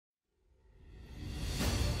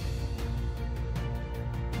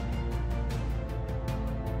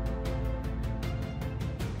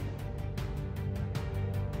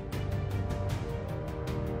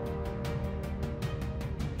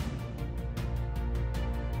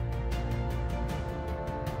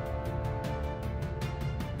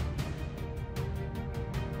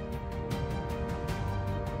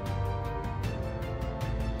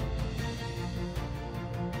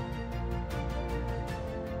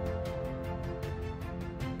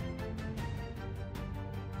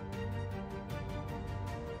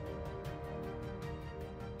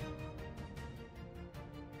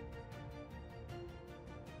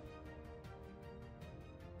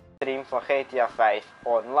livestream van GTA 5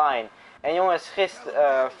 online. En jongens,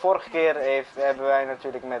 vorige keer hebben wij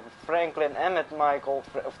natuurlijk met Franklin en met Maikel,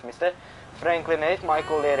 of tenminste, Franklin heeft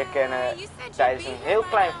Maikel leren kennen tijdens een heel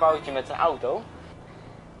klein foutje met zijn auto.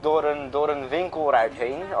 Door een winkelruit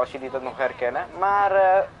heen, als jullie dat nog herkennen.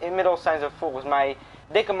 Maar inmiddels zijn ze volgens mij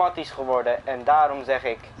dikke matties geworden. En daarom zeg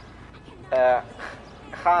ik,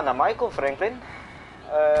 ga naar Maikel, Franklin.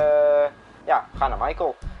 Ja, ga naar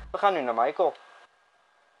Maikel. We gaan nu naar Maikel.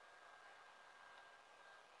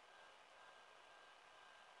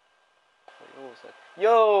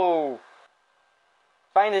 Yo!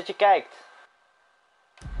 Fijn dat je kijkt.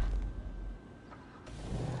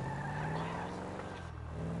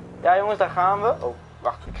 Ja jongens, daar gaan we. Oh,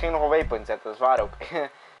 wacht, ik ging nog een waypoint zetten, dat is waar ook. Ik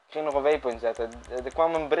ging nog een waypoint zetten. Er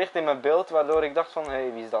kwam een bericht in mijn beeld waardoor ik dacht van,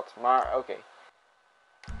 hé, wie is dat? Maar oké.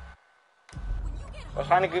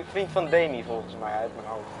 Waarschijnlijk een vriend van Demi volgens mij, uit mijn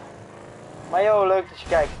hoofd. Maar yo, leuk dat je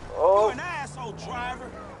kijkt. Oh.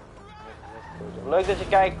 Leuk dat je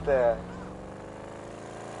kijkt.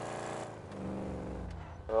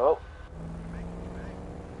 Oh.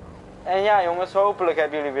 En ja jongens, hopelijk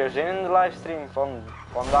hebben jullie weer zin in de livestream van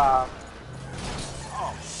vandaag.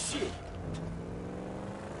 Oh shit.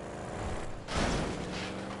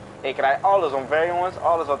 Ik rij alles omver jongens,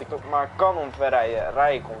 alles wat ik maar kan omverrijden,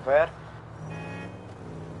 rij ik omver.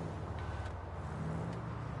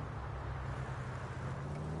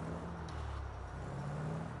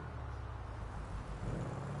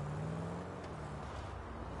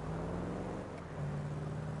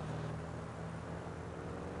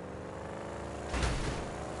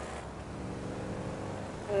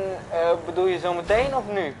 Bedoel je zo meteen of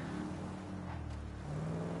nu?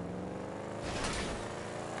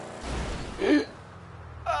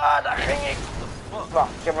 Ah, daar ging ik.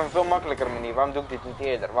 Wacht, ik heb een veel makkelijkere manier. Waarom doe ik dit niet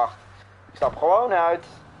eerder? Wacht. Ik stap gewoon uit.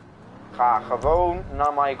 Ga gewoon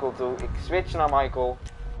naar Maikel toe. Ik switch naar Maikel.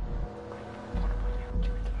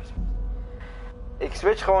 Ik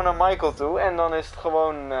switch gewoon naar Maikel toe en dan is het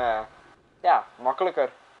gewoon, ja,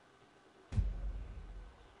 makkelijker.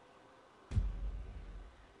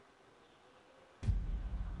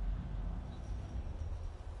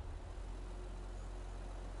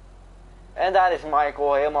 En daar is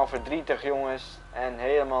Maikel helemaal verdrietig jongens. En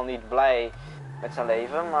helemaal niet blij met zijn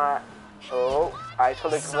leven. Maar oh, hij is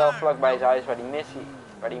gelukkig wel vlakbij zijn huis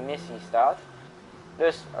waar die missie staat.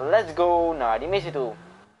 Dus let's go naar die missie toe.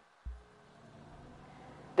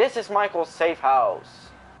 This is Maikel's safe house.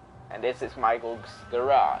 En this is Maikel's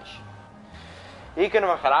garage. Hier kunnen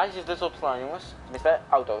we garages dus opslaan jongens. Tenminste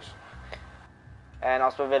auto's. En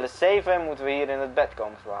als we willen saven moeten we hier in het bed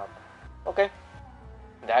komen slapen. Oké.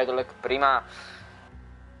 Duidelijk, prima.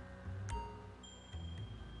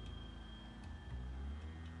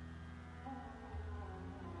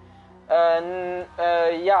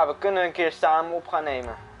 Ja, we kunnen een keer samen op gaan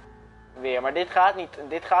nemen. Weer, maar dit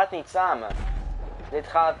gaat niet samen.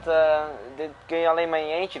 Dit kun je alleen maar in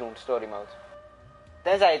je eentje doen, Storymode.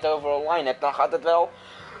 Tenzij je het over online hebt, dan gaat het wel.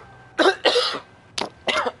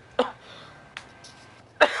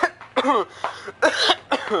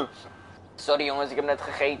 Sorry jongens, ik heb net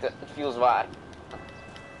gegeten. Het viel zwaar.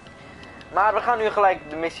 Maar we gaan nu gelijk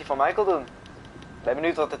de missie van Maikel doen. Ik ben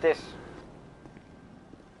benieuwd wat het is.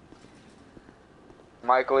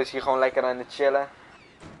 Maikel is hier gewoon lekker aan het chillen.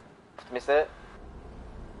 Of tenminste.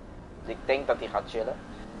 Ik denk dat hij gaat chillen.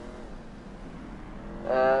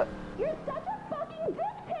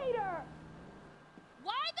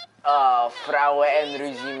 Oh, vrouwen en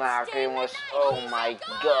ruzie maken jongens. Oh my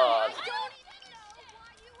god.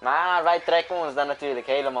 Maar wij trekken ons daar natuurlijk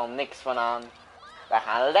helemaal niks van aan. Wij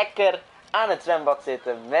gaan lekker aan het zwembad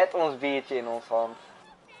zitten met ons biertje in ons hand.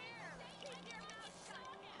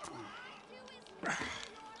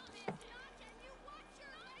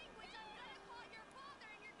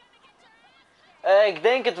 Ik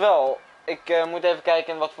denk het wel. Ik moet even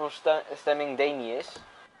kijken wat voor stemming Demi is.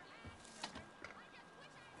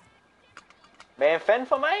 Ben je een fan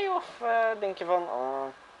van mij of denk je van, oh,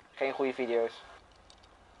 geen goede video's?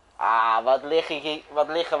 Ah, wat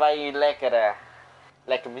liggen wij hier lekker.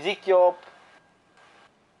 Lekker muziekje op.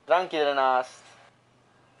 Drankje ernaast.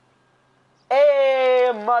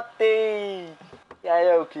 Hé, Mattie!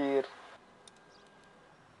 Jij ook hier.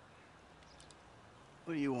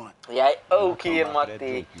 What do you want? Jij ook hier,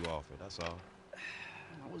 Mattie. I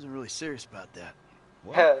wasn't really serious about that.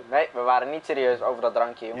 Nee, we waren niet serieus over dat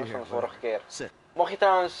drankje, jongens, van de vorige keer. Mocht je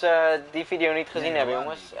trouwens die video niet gezien hebben,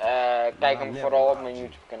 jongens, kijk hem vooral op mijn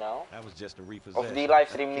YouTube kanaal. Of die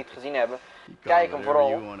livestream niet gezien hebben, kijk hem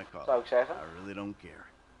vooral, zou ik zeggen. I really don't care.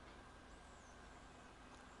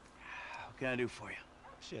 What can I do for you?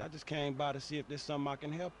 Shit, I just came by to see if there's something I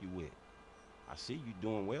can help you with. I see you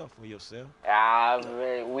doing well for yourself. Ja,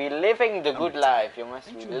 we living the good life, jongens.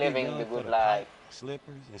 We living the good life.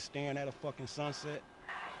 Slippers and staring at a fucking sunset.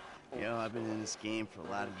 You know, I've been in this game for a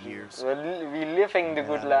lot of years. We living the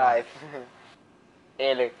good life.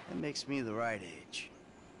 Eerlijk. That makes me the right age.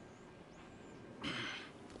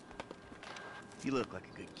 You look like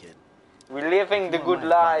a good kid. We living the good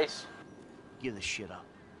life. Give this shit up.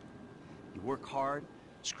 You work hard,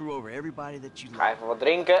 screw over everybody that you Ga love. even wat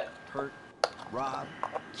drinken. Hurt, rob,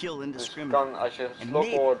 kill Dus indiscriminately. als je And slok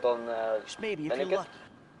maybe, hoort, dan just maybe if ben ik you're het. lucky,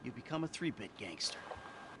 you become a 3-bit gangster.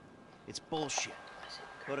 It's bullshit.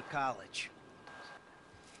 Go to college.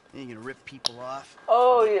 Then you're gonna rip people off.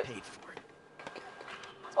 Oh, Get ja. paid for it.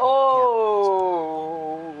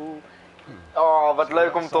 Oh. Oh, wat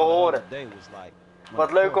leuk om te horen.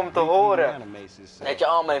 Wat leuk om te horen. Dat je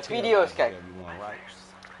al mijn video's kijkt.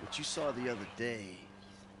 What you saw the other day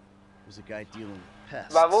was a guy dealing with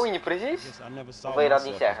pests. Waar woon je precies? Of wil je dat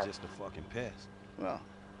niet zeggen? Well,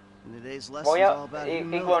 in today's Woon lesson je? all about Ik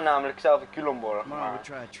humility. woon namelijk zelf in Culemborg, Tomorrow maar we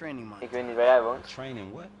try a training montage. ik weet niet waar jij woont.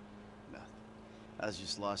 Training what? Nothing. I was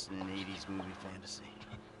just lost in an 80s movie fantasy.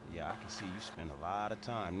 Yeah, I can see you spend a lot of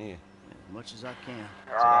time there. As much as I can.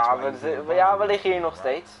 Ja, we liggen hier nog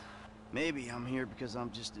steeds. Maybe I'm here because I'm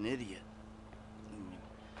just an idiot.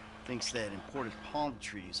 Thinks that imported palm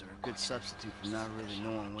trees are a good substitute for not really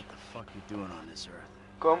knowing what the fuck you're doing on this earth.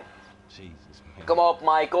 Kom. Jesus, man. Kom op,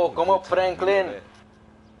 Michael. Kom op, Franklin.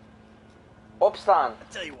 Opstaan. I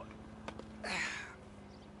tell you what.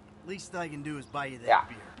 Least I can do is buy you that Ja,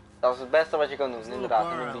 beer. dat is het beste wat je kan doen, Little inderdaad.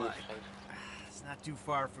 bar Om I een bier like. te geven. It's not too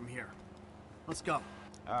far from here. Let's go.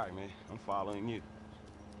 All right, man. I'm following you.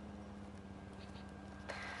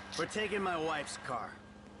 We're taking my wife's car.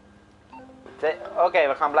 Oké,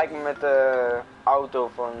 we gaan blijkbaar met de auto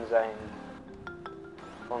van zijn,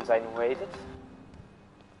 hoe heet het?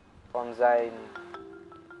 Van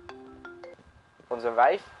zijn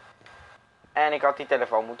wijf. En ik had die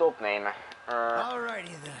telefoon moeten opnemen.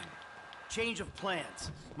 Alrighty then. Change of plans.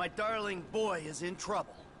 My darling boy is in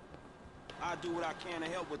trouble. I'll do what I can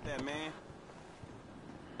to help with that, man.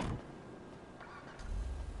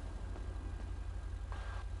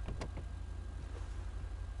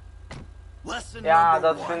 Lesson Ja, number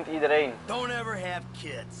dat one. vindt iedereen. Don't ever have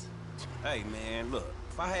kids. Hey, man, look.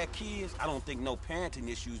 If I had kids, I don't think no parenting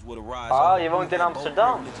issues would arise. Oh, over je who woont in had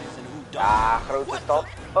Amsterdam. both privileges and who don't. Ja, grote stad.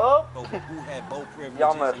 Oh, Over who had both privileges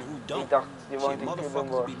jammer. and who don't. Ik dacht, je woont Shit, in motherfuckers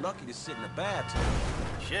Culemborg. be lucky to sit in the bathtub.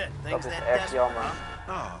 Shit, Dat things is that echt desperate, jammer. huh?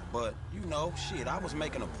 Nah, but, you know, shit, I was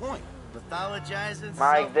making a point. Pathologizing,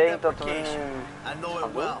 Maar ik denk dat we self-deprecation. nu I know gaan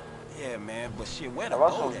it doen. well. Yeah, man, but shit, where Er the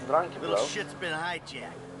was boat ons at? drankje Little beloofd. shit's been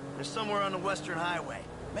hijacked. They're somewhere on the Western Highway.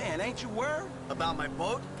 Man, ain't you worried? About my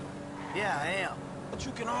boat? Yeah, I am. But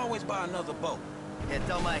you can always buy another boat. Yeah,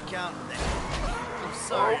 tell my accountant that. I'm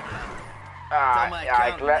sorry about that. Ah, Tell my ja,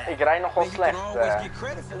 accountant ik rij nogal Man, you can slecht. always get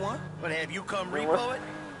credit for one. But have you come Jongens, repo it?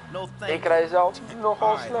 No thank Ik you. rij zelf nogal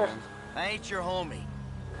Alright, slecht. man. I ain't your homie.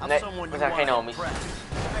 I'm Nee, someone we you zijn geen want to homies. impress.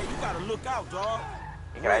 Hey, you gotta look out, dog.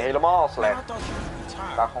 Ik rij helemaal Man, slecht. I thought you was Ga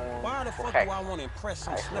retired. gewoon Why the voor fuck gek. do I want to impress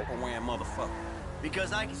some Eigenlijk. slipper-wearing motherfucker?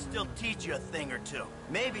 Because I can still teach you a thing or two.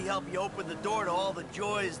 Maybe help you open the door to all the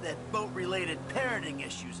joys that boat-related parenting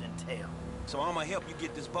issues entail. So I'm gonna help you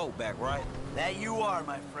get this boat back, right? That you are,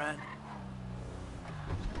 my friend.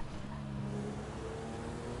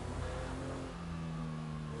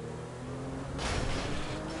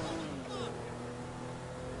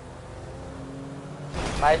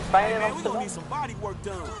 Maar het is fijn in Hey, man, we gonna Amsterdam. need some body work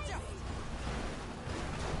done.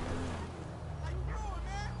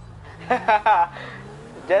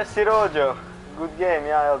 Jesse Rojo. Good game,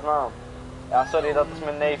 ja, helemaal. Ja, sorry, dat is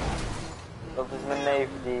mijn neef. Dat is mijn neef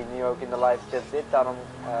die nu ook in de live chat zit. Daarom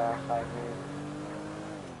ga ik nu...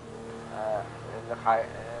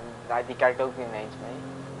 die kijkt ook ineens mee.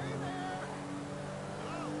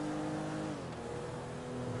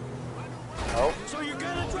 Oh. So you're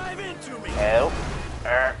gonna drive into me? Help.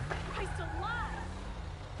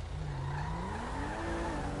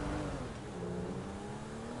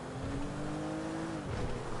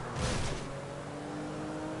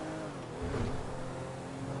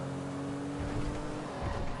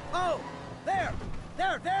 Oh,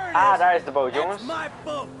 there it Ah, is. daar is de boot, That's jongens. my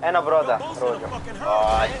boat. En een broda, Your boat's in a Rojo. fucking hurry,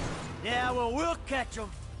 Oh, man. Yeah, well, we'll catch them.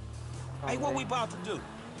 Hey, what we about to do?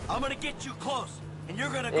 I'm gonna get you close, and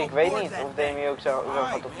you're gonna go ik weet board niet that of thing. Demi ook zo gaat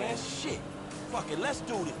Alright, of man, niet. shit. Fuck it, let's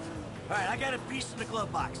do this. All right, I got a piece in the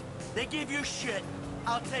glove box. They give you shit,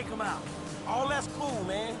 I'll take them out. All that's cool,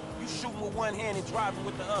 man. You shooting with one hand and driving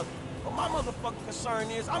with the other. But my motherfucking concern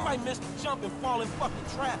is I might miss the jump and fall in fucking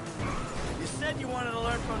traffic. You said you wanted to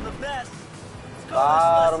learn from the best.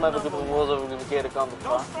 Waarom heb ik het vervolgens over de verkeerde kant op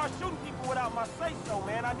Don't gaan? start shooting people without my say so,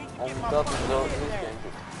 man. I need to get my Omdat het fucking zo head is, down. denk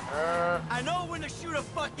ik. I know when to shoot a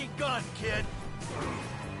fucking gun, kid.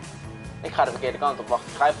 Ik ga de verkeerde kant op. Wacht,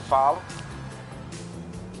 ik ga even falen.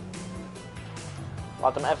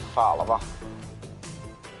 Laat hem even falen, wacht.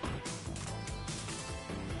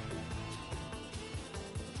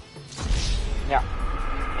 Ja,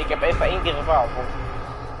 ik heb even 1 keer gefaald, want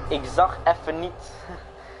ik zag even niet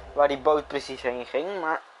waar die boot precies heen ging,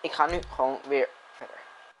 maar ik ga nu gewoon weer verder.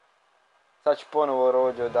 Such ponovo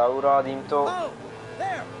rojo da uradim to. Oh,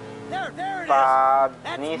 there it is. Pa,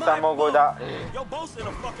 That's nisam my mogo boat. da. Your boat's in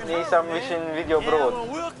a fucking Nisam hurry, misschien man. video Yeah, brood. well,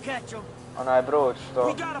 we'll catch him. Oh nee, brood, We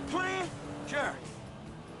toch? got a plan? Sure.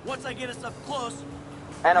 Once I get us up close,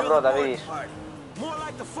 En een you're brood, the dat boarding is. party. More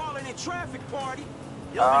like the falling in traffic party.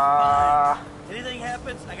 You'll be Ah, fine. Anything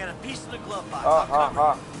happens, I got a piece in the glove box. ah, I'll cover ah,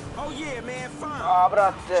 ah. Oh yeah, man, fine. Ah,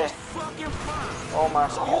 brate. Just fucking fine. Oh mijn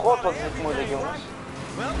So you god, thought wat of is dit moeilijk, everything, jongens. right?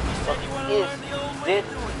 Well, you said you want to is learn the old way dit of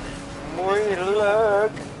doing things.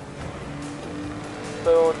 Moeilijk.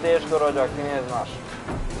 To teško rođak, ti ne znaš.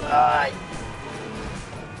 Aj.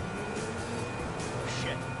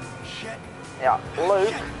 Shit. Ja,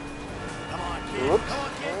 leuk. Come on, kid. Oeps. Come on,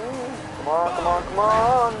 kid. Come on, come on, come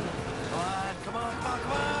on. Come on.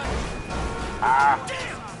 Ah.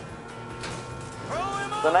 Throw him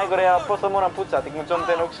Dan najgore, ja posle moram pucat, ik moet zo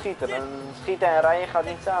meteen ook schieten. En schieten en rijden gaat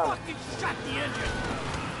niet samen. Fucking shut the engine.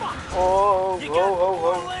 Fuck. Oh, You ho, got ho,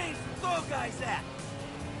 4 ho. lanes to throw guys at.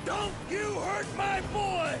 Don't you hurt my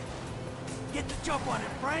boy. Get the jump on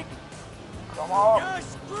him, Frank. Come on. You're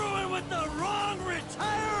screwing with the wrong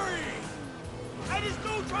retiree. Hey, this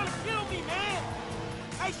dude trying to kill me, man.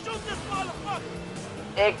 Hey, shoot this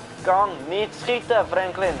motherfucker. Ik kan niet schieten,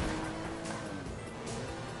 Franklin.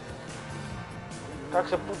 Kijk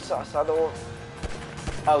ze poetsen, sta door.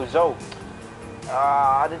 Oh, zo.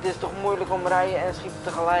 Ah, dit is toch moeilijk om rijden en schieten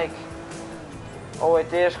tegelijk. Oh,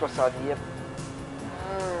 het eerste staat hier.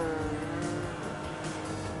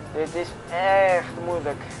 Dit is echt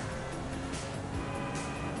moeilijk.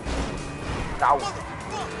 Nou,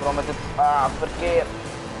 vooral met het verkeer.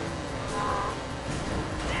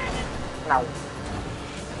 Nou,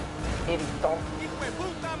 irritant. Hijo de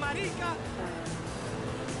puta marica.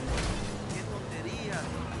 Qué tontería.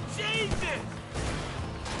 Jesus.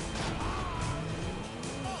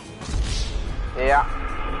 Ja,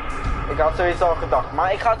 ik had zoiets al gedacht,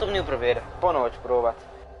 maar ik ga het opnieuw proberen. Ponootje probat.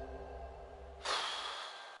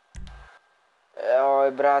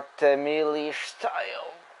 Oj, brate, mili, style.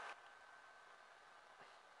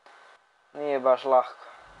 Nije baš lako.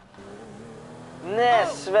 Ne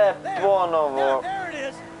sve ponovo. There it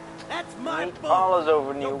is. That's my Niet boat. alles Your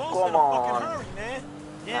overnieuw, boat's in come a fucking on. hurry, man.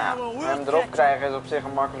 Yeah, well, we'll Hem catch erop him. krijgen is op zich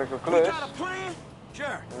een makkelijke We klus. got a plan?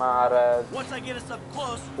 Sure. Maar Once I get us up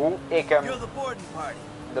close, hoe ik hem you're the boarding party.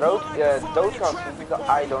 dood kan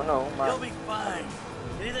schieten, I don't know. Maar You'll be fine.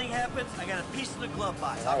 Anything happens, I got a piece in the glove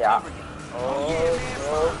box. nou I'll ja. cover you.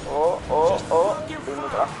 Oh. Die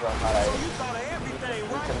moet erachter gaan So rijden. you thought of everything,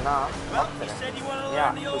 Niet right? erna, Well, you achteren. said you wanted to Ja,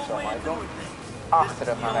 learn the goed old zo, way of Maikel. doing things.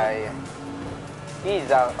 Achteren gaan rijden.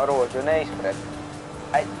 Isa, roodje, nee, spread.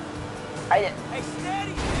 Hij Hey,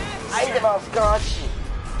 steady, man. de was kaartje.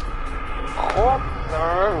 God.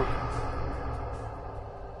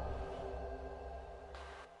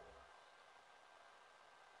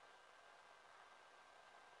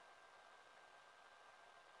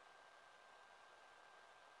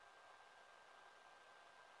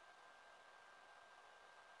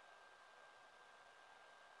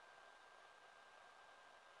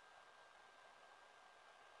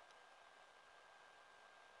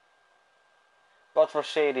 Wat voor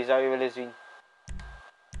serie zou je willen zien?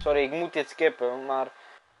 Sorry, ik moet dit skippen, maar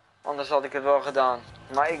anders had ik het wel gedaan.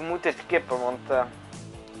 Maar ik moet dit skippen, want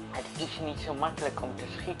het is niet zo makkelijk om te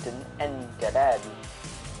schieten en te rijden.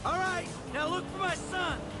 Alright, now look for my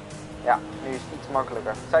son. Ja, nu is het iets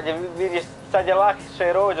makkelijker. Sad je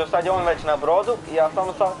lakše rođo, sad je on već na brodu i ja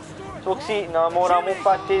samo sam svog sina moram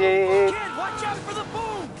upati. Kid, watch out for the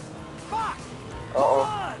boom. Fuck.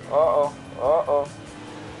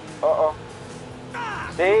 Oh.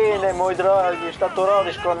 Sine, moj dragi, šta to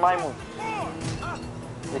radiš kod majmun? We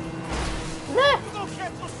gonna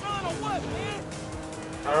catch your son or what,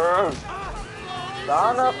 man?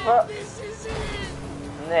 Son of a...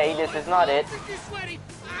 Nee, this is not it. I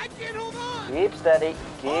can't hold on. Keep steady,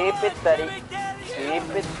 keep it steady, Big Daddy,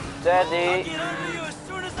 keep it I'll steady. get under you as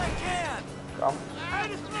soon as I can. Kom, I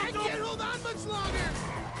can't hold on much longer.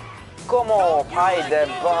 Kom op, hajde,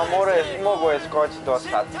 mogu je skočiti do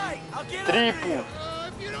sad. 3 put.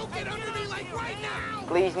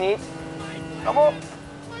 Please niet. Kom op.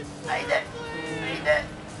 Hajde. Hajde.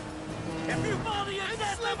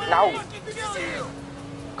 Nou.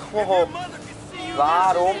 Kom op.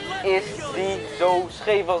 Waarom is die zo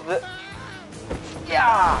scheef als de...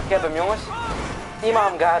 Ja, ik heb hem jongens.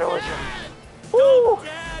 Imam garootje. Oeh.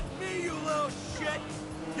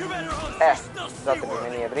 Dat is een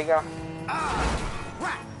meneer Briga.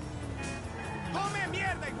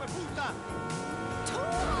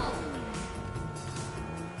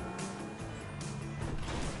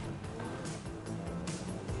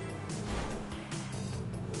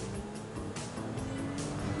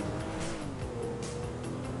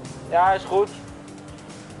 Ja, is goed.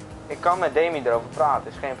 Ik kan met Demi erover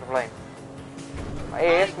praten, is geen probleem. Maar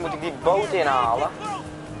eerst moet ik die boot inhalen.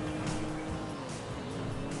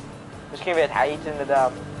 Misschien weet hij het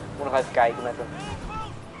inderdaad. Moet nog even kijken met hem.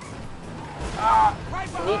 Ah,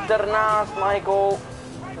 niet ernaast, Maikel.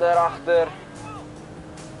 Daarachter.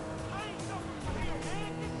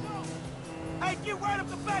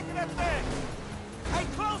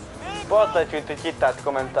 Poslije ću ti čitat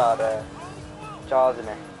komentare.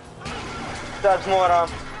 Čazime. Sad moram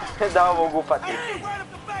da ovog upatim.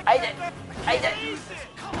 Ajde, ajde.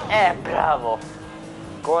 Bravo.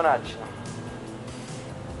 Konačno.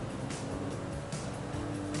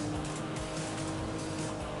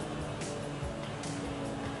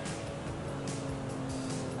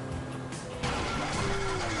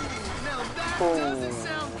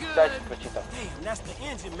 Hey, that's the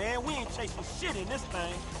engine, man. We ain't chasing shit in this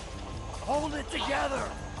thing. Hold it together.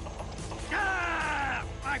 Ah,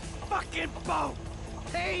 my fucking boat.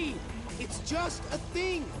 Hey, it's just a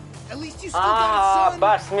thing. At least you still got a son.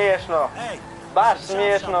 Baš smiješno. Baš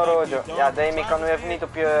smiješno, Rođo. Ja, Demi kan nu even niet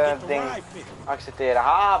op je ding accepteren.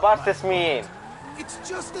 Baš se smije.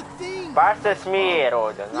 It's just a thing. Baš se smije,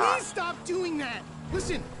 Rođo. Please stop doing that.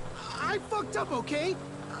 Listen, I fucked up, okay?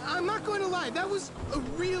 I'm not going to lie, that was a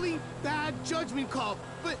really bad judgment call.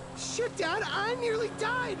 But shit, Dad, I nearly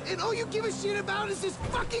died, and all you give a shit about is this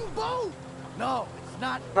fucking boat. No, it's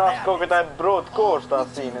not Znaš koliko taj brod košta,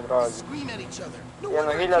 sine, dragi?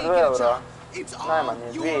 Jedno 1000 euro.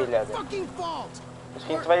 Najmanje, 2000.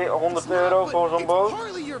 Misschien 200 euro voor zo'n boot.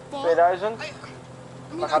 2000.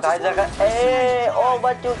 Dan gaat hij zeggen, all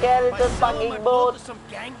what you get is a fucking boat.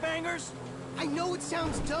 I know it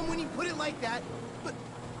sounds dumb when you put it like that, but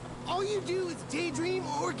all you do is daydream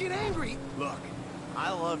or get angry. Look, I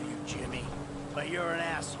love you, Jimmy, but you're an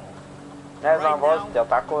asshole. Ne znam, vozite,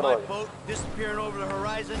 tako Rođo. Disappearing over the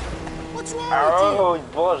horizon. What's wrong with you? Oj,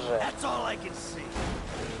 Bože. That's all I can see.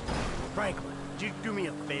 Franklin, would you do me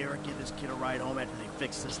a favor and give this kid a ride home after they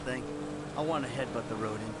fix this thing? I want to headbutt the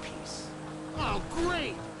road in peace. Oh,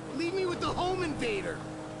 great! Leave me with the home invader.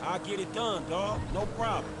 I'll get it done, dog. No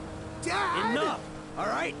problem. Dad! Enough, all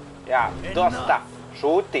right? Ja, dosta.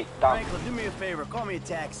 Šuti tam. Franklin, do me a favor. Call me a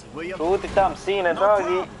taxi, will you? Šuti tam, sine,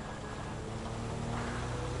 dragi.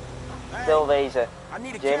 Stil wezen.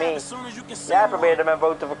 Jimmy, jij probeerde mijn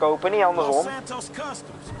boot te verkopen, niet andersom.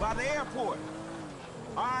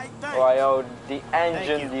 Wow, yo, die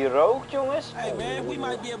engine die rookt, jongens. Hey man, we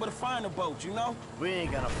might be able to find a boat, you know? We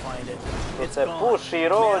ain't gonna find it. It's a pushy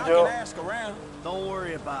road, yo. Don't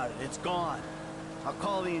worry about it, it's gone. I'll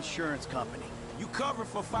call the insurance company. You covered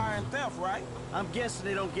for fire and theft, right? I'm guessing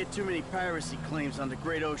they don't get too many piracy claims on the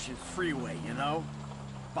Great Ocean Freeway, you know?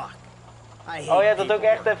 Fuck. Oh, je hebt dat ook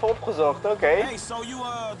echt even opgezocht, oké. Hey, so you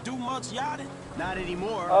do much yachting? Not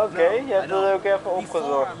anymore. Oké, je hebt dat ook even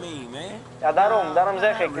opgezocht. Ja, daarom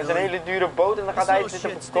zeg ik, het is een hele dure boot en dan gaat hij het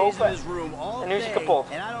zitten verkopen en nu is hij kapot.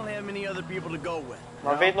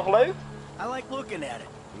 Maar vind je het nog leuk? I like looking at it.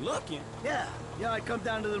 Looking? Yeah, I come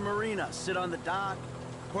down to the marina, sit on the dock,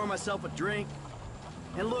 pour myself a drink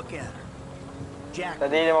and look at her. Jack. Da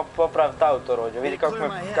idemo popraviti auto, Rođo, vidi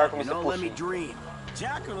kako mi se puši.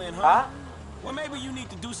 Jacqueline, huh? A? Well, maybe you need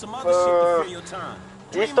to do some other shit to fill your time.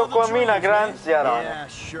 Isto ko mi na granici, Jarano. Yeah,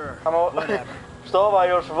 sure. Samo, što ova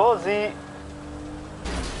još vozi?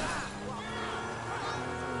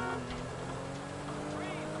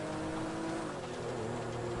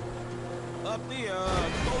 Up there,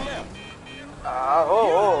 go left.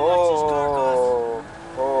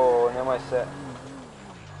 Nemoj se.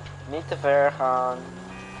 Niet te ver gaan.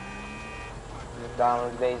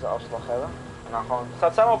 Dadelijk deze afslag hebben. En dan gewoon, het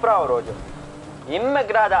staat samen op pravo, Rođo. Ime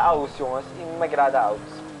grada aus, jongens. Ime grada aus.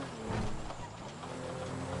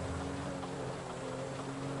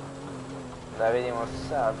 Da vidimo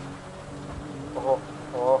sad.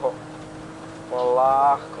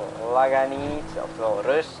 Polako, laganica, oftewel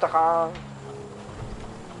rustig aan.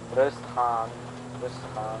 Rustig aan.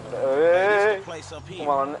 Rustig aan. Hey. Kom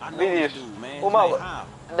maar, video's. Kom maar.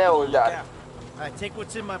 Nee, daar. Alright, take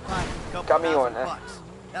what's in my pocket. A couple Camion, $1,000 bucks.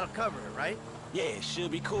 That'll cover it, right? Yeah, it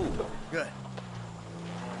should be cool. Good.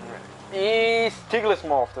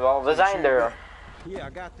 Stiglesma, oftewel, we zijn er. Yeah, I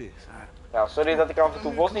got this. Ja, sorry dat ik af en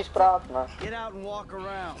toe Bosnisch praat, maar... Get out and walk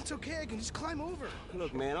around. It's okay, I can just climb over.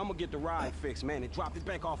 Look, man, I'm gonna get the ride fixed, man, and drop it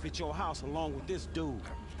back off at your house along with this dude.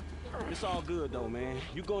 It's all good, though, man.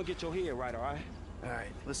 You go and get your head right, all right?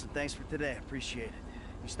 Alright, listen, thanks for today. I appreciate it.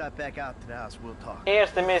 You stop back out to the house, we'll talk.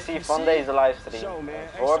 Eerste missie van deze livestream.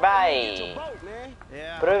 Voorbij!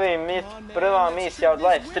 Prva misija od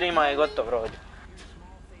livestreama je gotov, rođe.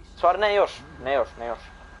 Stvar, ne još.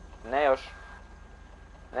 Ne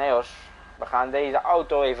još. We gaan deze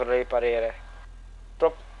auto even repareren.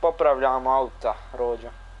 Popravljamo auto, rođe.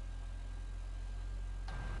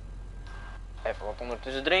 Even wat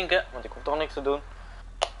ondertussen drinken, want ik hoef toch niks te doen.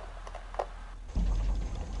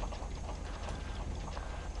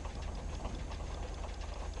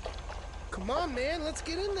 Come on, man, let's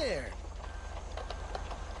get in there.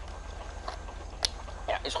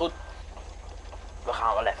 Ja, is goed. We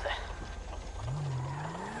gaan wel even.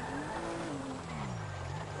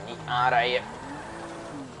 Niet aanrijden.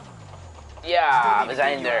 Ja, we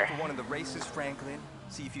zijn er.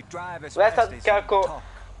 Wij staan kijken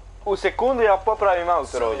hoe sekunde ja popravim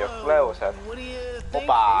auto, rođo. Gledaj sad.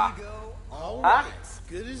 Opa. A?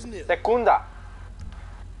 Sekunda.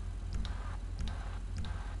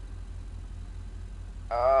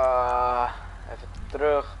 Even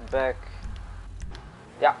terug, back.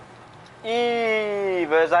 Ja.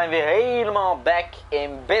 We zijn weer helemaal back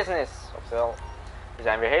in business. Oftewel, we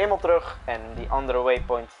zijn weer helemaal terug. En die andere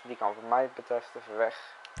waypoint, die kan voor mij betreft even weg.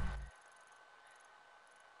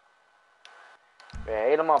 Weer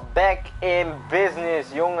helemaal back in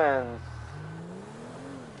business, jongens.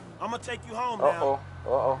 I'm gonna take you home now.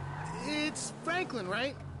 Uh-oh. It's Franklin,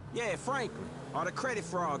 right? Yeah, Franklin. Or the credit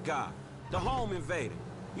fraud guy. The home invader.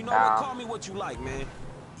 You know what? Call me what you like, man.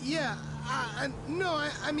 Yeah, no,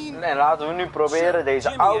 I mean... En laten we nu proberen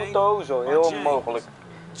deze auto zo heel mogelijk.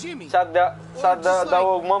 Sad da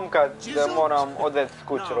ovog momka da moram odvesti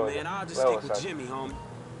kući, rođe. Evo sad.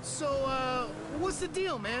 So, what's the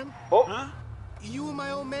deal, man? Oh. Huh? You and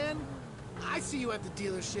my old man? I see you at the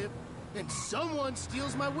dealership, and someone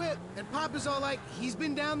steals my whip, and Pop is all like, he's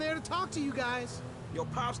been down there to talk to you guys. Your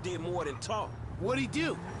pops did more than talk. What'd he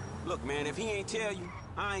do? Look, man, if he ain't tell you,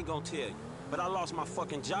 I ain't gonna tell you. But I lost my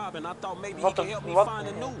fucking job, and I thought maybe he could help me find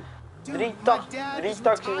a new. Dude, Drie my dad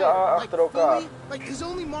taxis is achter elkaar. fully, like his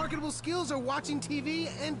only marketable skills are watching TV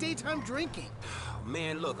and daytime drinking.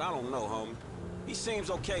 Man, look, I don't know, homie. He seems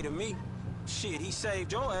okay to me. Shit, he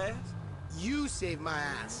saved your ass. You saved my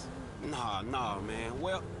ass. Nah, man.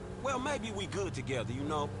 Well, maybe we good together, you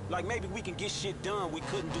know? Like, maybe we can get shit done we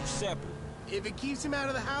couldn't do separate. If it keeps him out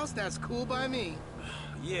of the house, that's cool by me.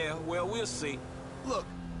 Yeah, well, we'll see. Look,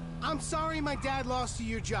 I'm sorry my dad lost you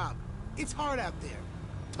your job. It's hard out there.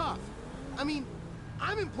 Tough. I mean,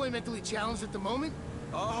 I'm employmentally challenged at the moment.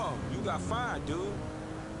 Oh, you got fired, dude.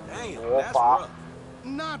 Damn, that's rough.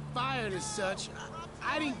 Not fired as such.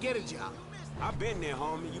 I didn't get a job. I've been there,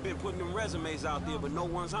 homie. You've been putting them resumes out there, but no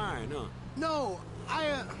one's hiring, huh? No,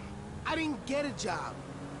 I didn't get a job.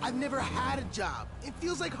 I've never had a job. It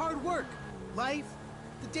feels like hard work. Life,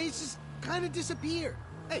 the days just kind of disappear.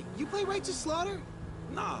 Hey, you play Righteous Slaughter?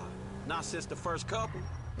 Nah, not since the first couple.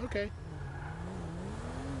 Okay.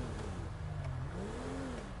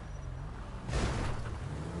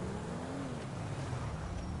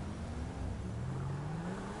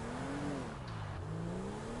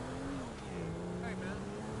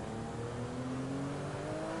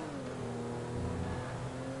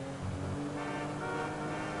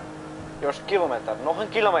 Još kilometar, nog een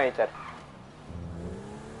kilometer.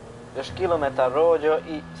 Još kilometar, rođo,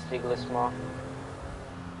 i stigli smo.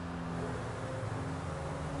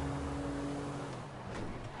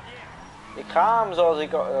 Ik ga hem,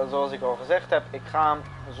 zoals ik al gezegd heb, ik ga hem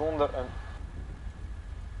zonder een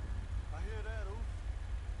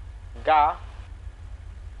ga.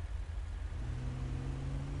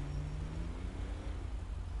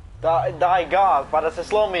 Daj gas, pa da se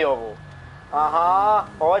slomi ovu. Aha,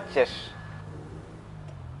 hoćeš.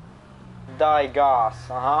 Daj gas,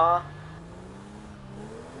 aha.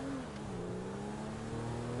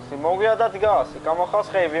 Misschien mogen ja dat gas. Ik kan wel gas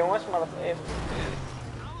geven, jongens, maar dat heeft...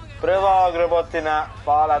 Prva grebotina,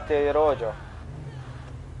 hvala ti, rođo.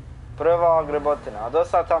 Prva grebotina. Do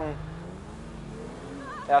sad sam...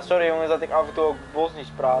 Ja, sorry jongens dat ik af en toe ook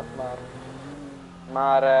Bosnisch praat,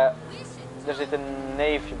 maar er zit een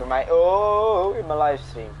neefje bij mij. Oh, in mijn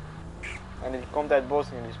livestream. En die komt uit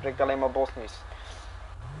Bosnië, die spreekt alleen maar Bosnisch.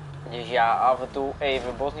 Dus ja, af en toe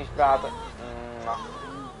even Bosnisch praten. Mag.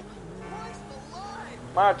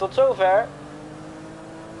 Maar tot zover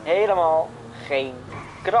helemaal geen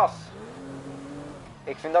kras.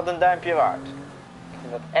 Ik vind dat een duimpje waard. Ik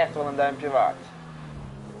vind dat echt wel een duimpje waard.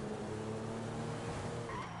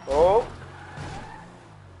 Oh.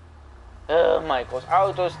 Michaels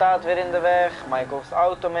auto staat weer in de weg. Michaels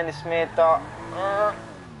auto met de smeta.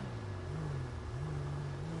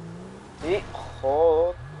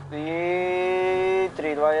 God. Die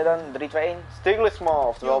 3, waar je dan? 3, 2, 1. Stiglisma,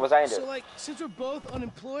 oftewel we zijn er. So like, since we're both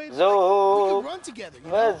unemployed, Zo, we can run together,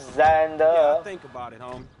 you we know? zijn Yeah, er. think about it,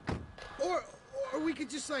 homie. Or we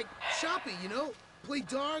could just like shopping, you know? Play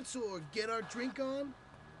darts or get our drink on.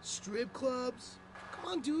 Strip clubs.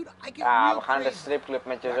 Come on, dude. I get Ja, real we gaan naar de crazy. stripclub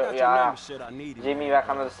met je I zo. got your Ja, membership I needed. Jimmy, wij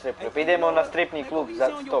gaan naar de stripclub. Idemo na stripni klub,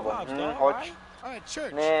 zet stoppen. Hoć. All right,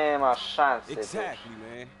 church. Nema šanse. Exactly,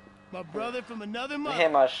 man. My brother from another mother.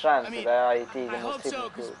 Nema šanse I mean, da i ti I idemo na hope so, stripni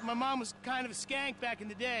because klub. my mom was kind of a skank back in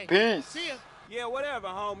the day. Peace. See ya. Yeah, whatever,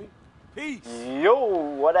 homie. Peace. Yo,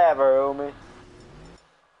 whatever, homie.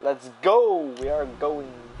 Let's go. We are going.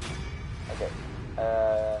 Oké.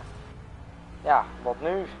 Ja, wat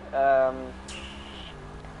nu?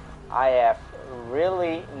 I have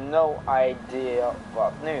really no idea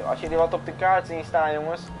wat nu. Als jullie wat op de kaart zien staan,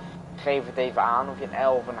 jongens, geef het even aan. Of je een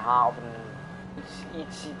L of een H of een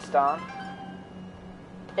iets ziet staan.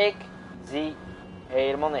 Ik zie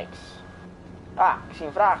helemaal niks. Ah, ik zie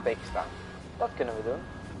een vraagteken staan. Dat kunnen we doen.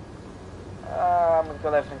 Moet ik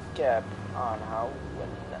wel even een cap aanhouden.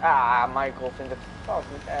 Ah, Michael vindt het vast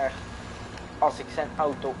niet erg als ik zijn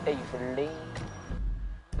auto even leen.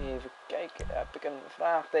 Even kijken, heb ik een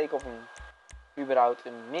vraagteken of überhaupt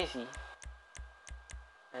een missie?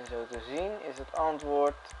 En zo te zien is het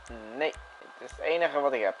antwoord nee. Het is het enige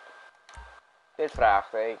wat ik heb. Dit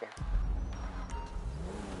vraagteken.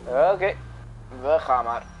 Oké, we gaan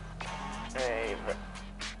maar. Even.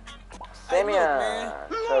 Semia,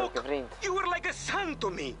 vrolijke vriend. You were like a son to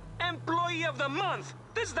me. Employee of the month.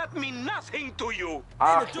 Does that mean nothing to you? Man,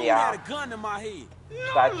 the Ach dude ja, had a gun in my head. No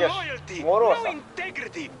Staatjes, loyalty, morosa. no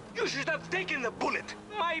integrity. You should have taken the bullet.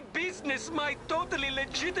 My business, my totally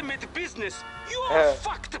legitimate business. You are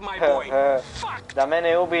fucked, my boy. Fucked. da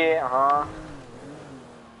mene ubije, aha.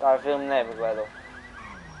 Taj film ne bi gledao.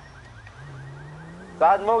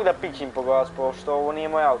 Sad mogu da pičim po vas, pošto ovo nije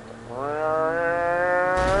moj auto.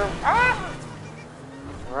 Ah!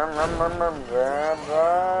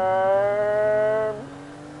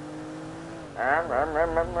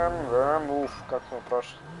 Oef, kak smo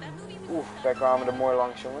prošli. Oef, daar kwamen we er mooi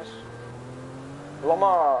langs, jongens.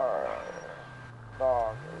 Lamar.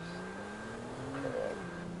 Dat is...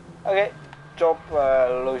 Oké, job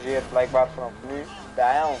logeert blijkbaar vanaf nu.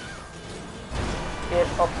 Damn.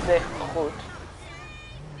 Is op zich goed.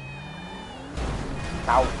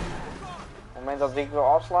 Nou, op het moment dat ik wil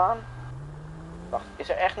afslaan. Wacht, is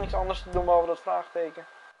er echt niks anders te doen behalve dat vraagteken?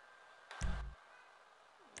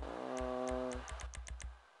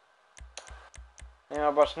 Nee,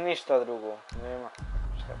 maar Bas niet staat Google. Nee, maar.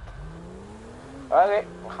 Oké,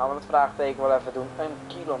 dan gaan we het vraagteken wel even doen. 1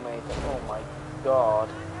 kilometer. Oh my god.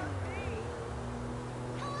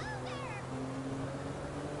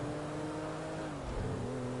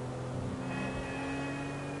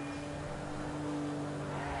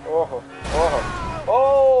 Oh,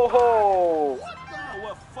 oh, oh.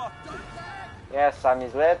 Well, fuck this. Ja, sam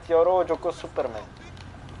izletio rođo ko Superman.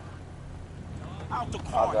 Out the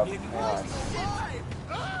A car, da, nigga.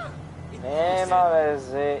 nema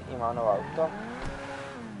veze, ima een auto.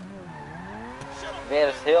 Weer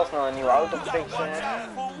eens heel snel een nieuwe auto fixen.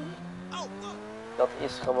 Dat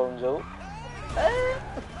is gewoon zo.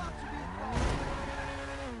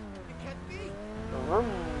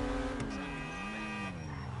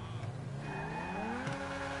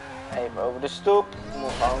 Even over de stoep.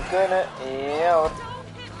 Moet gewoon kunnen. Ja hoor.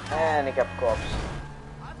 En ik heb kops.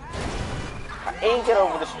 Ik ga 1 keer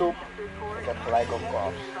over de stoep. Ik heb gelijk ook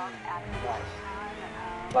kops. Nice.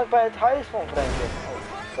 Vlak bij het huis van Franklin.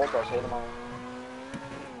 Oh, dat was helemaal...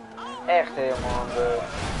 Echt helemaal aan de...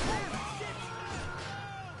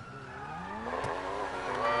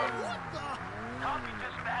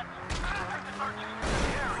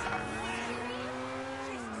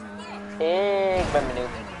 Ik ben benieuwd.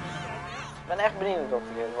 Ik ben echt benieuwd wat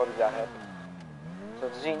ik daar heb. Zo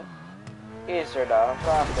te zien is er daar een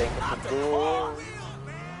vraagteken te doen.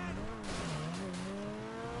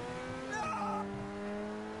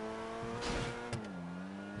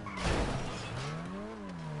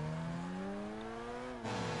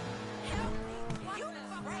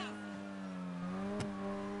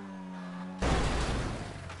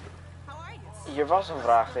 Hier was een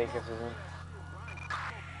vraagteken te doen.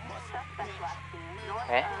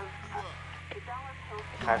 Hè?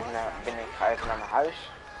 Ik ga even naar binnen, ik ga even naar mijn huis.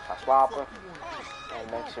 Ik ga slapen. En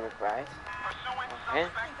ben ik ze weer kwijt. Hè?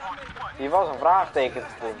 Hier was een vraagteken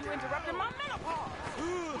te doen.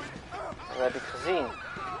 Dat heb ik gezien.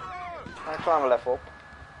 Maar ik sla hem wel even op.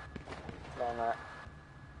 Dan,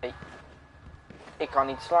 hey. Ik kan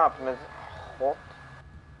niet slapen met... God.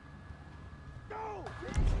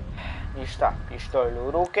 Hier staat, hier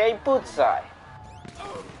stolen oké, poetsai.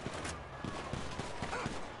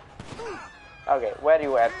 Oké, where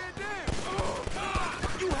you at?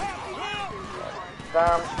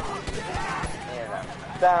 Down.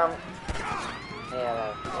 Down.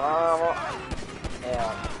 Vamos.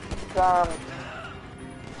 Down.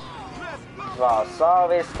 Dwa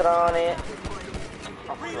salve strane.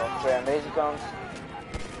 Nog twee aan deze kant.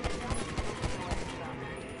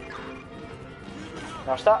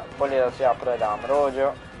 Nou sta, voglio che si apre da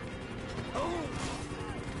Ambrogio.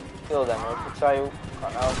 Veel daarmee Pizzaiu,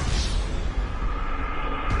 kanaal.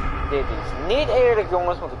 Dit is niet eerlijk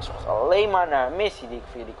jongens, want ik zocht alleen maar naar een missie die ik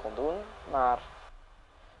voor jullie kon doen. Maar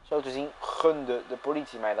zo te zien gunde de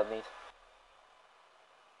politie mij dat niet.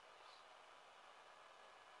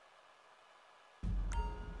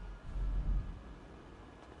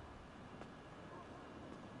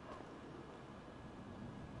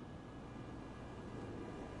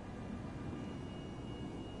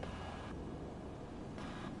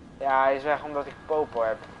 Ja, hij is weg omdat ik popo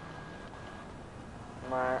heb.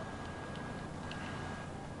 Maar...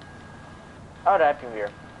 Oh, daar heb je hem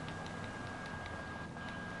weer.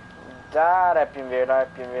 Daar heb je hem weer, daar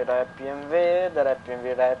heb je hem weer, daar heb je hem weer. Daar heb je hem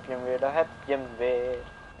weer, daar heb je hem weer, daar heb je hem weer.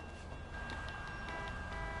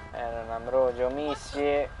 En een Ambrogio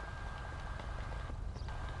missie.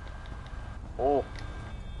 Oh.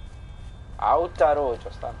 Auta rojo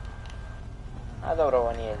sta. Ah, dobro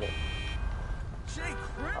vanille.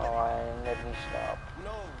 Oh, hij net niet slaap.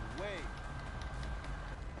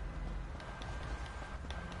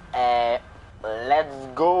 Let's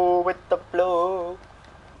go with the flow.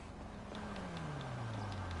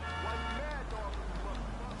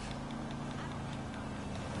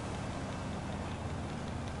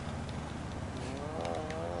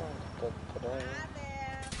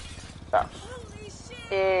 Zo.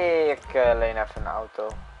 Ik leen even een auto.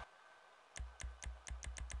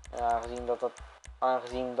 Ja,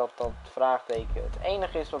 aangezien dat vraagteken het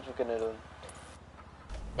enige is wat we kunnen doen.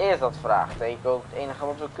 Is dat vraagteken ook het enige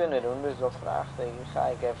wat we kunnen doen. Dus dat vraagteken ga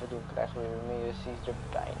ik even doen. Krijgen we weer meer precies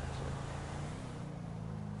erbij natuurlijk.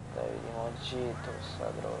 Die mojitos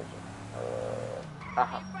adrojo.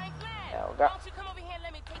 Aha. Ja, oké.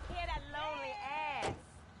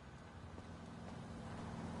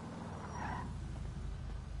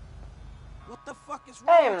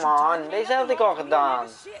 Hey man, deze had ik al gedaan.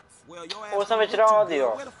 Hoe is dat met je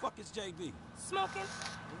radio?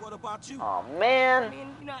 Oh man.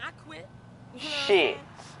 Shit.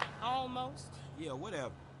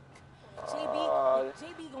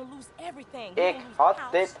 Ik had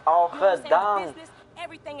dit al gedaan.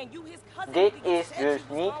 Dit is dus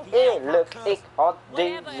niet eerlijk. Ik had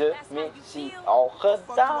deze missie al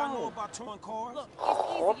gedaan.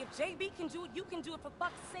 God.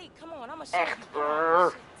 Echt.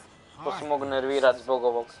 Volgens mij ook naar weer uit de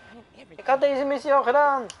Pokébox. Ik had deze missie al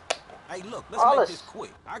gedaan. Alles.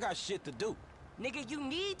 I got shit to do. Nigga, you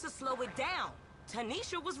need to slow it down.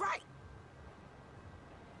 Tanisha was right.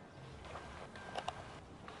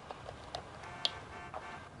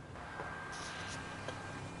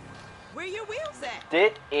 Where your wheels at?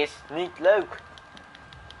 Dit is niet leuk.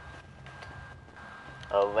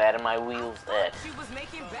 Oh, where are my wheels at? She was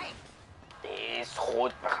making bank. Dit is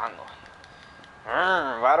goed, we gaan nog.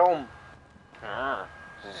 Waarom?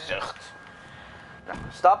 Zucht. Nou,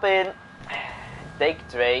 stap in. Take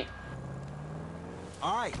 2.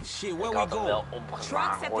 Alright, shit, where Ik we had hem go? wel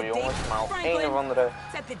opgeslagen hoor jongens, maar op een of andere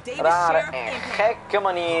rare en gekke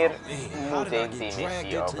manier moet ik die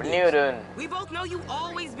missie overnieuw doen. We both know you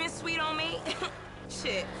always been sweet on me.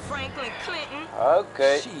 Shit, Franklin Clinton.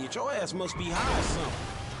 Oké. Shit, your ass must be high or something.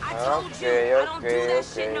 I told you, I don't do that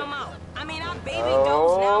shit no more. I mean, I baby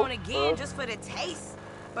dose now and again just for the taste.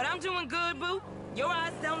 But I'm doing good, boo. Your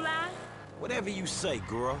eyes don't lie. Whatever you say,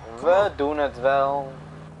 girl. We doen het wel.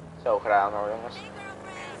 Zo gedaan hoor jongens.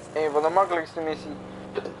 Een van de makkelijkste missies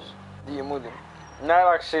die je moet doen.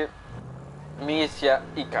 Najlakše misija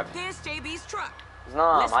ikad. There's JB's truck.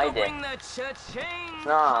 Znam, Let's go ajde. bring the cha-ching.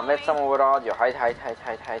 Znam, već sam ovo radio. Hajde.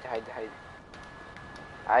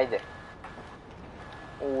 Ajde.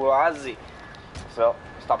 Ulazi. Zo,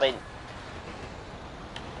 stap in.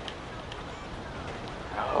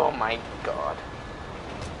 Oh my god.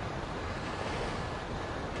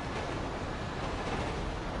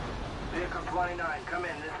 Vehicle 29, come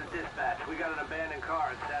in. This is dispatch. We got an abandoned car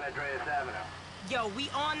at San Andreas Avenue. Yo, we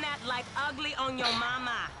on that like ugly on your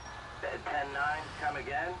mama. 10-9, come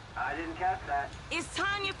again? I didn't catch that. It's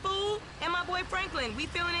Tanya, fool, and my boy Franklin. We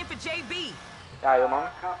filling in for JB. Ja, joh man.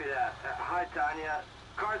 Copy that. Hi, Tanya.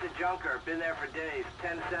 Car's a junker. Been there for days.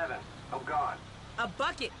 10-7. I'm gone. A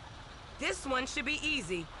bucket. This one should be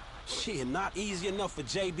easy. Shit, not easy enough for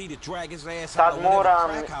JB to drag his ass Sad out of whatever moram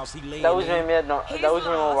crack house he laying da uzmem in.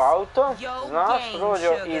 ovo auto, znaš,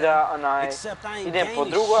 rođo, i da idem po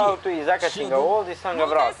drugo auto i zakačim ga ovdje i sam ga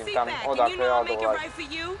vratim tamo odakle ja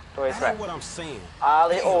dolazim. To je sve.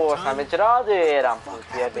 Ali ovo sam već radio jedan put,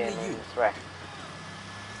 jebim sve.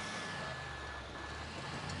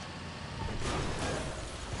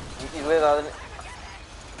 Izgleda da...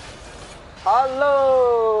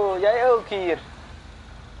 Hallo, jij ook hier?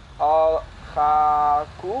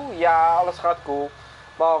 Ja, alles gaat cool.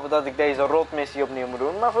 Behalve dat ik deze rotmissie opnieuw moet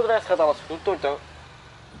doen. Maar voor de rest gaat alles goed, Toto.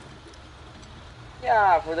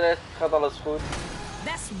 Ja, voor de rest gaat alles goed.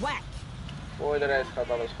 Voor de rest gaat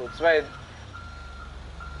alles goed.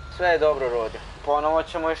 Sve je dobro, rođe. Ponovo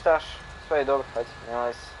ćemo i štaš. Sve je dobro, hajde,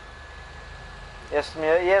 nema se.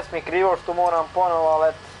 Jes mi krivo što moram ponovo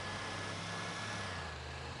let.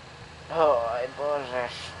 Oj bože,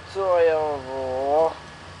 što je ovo?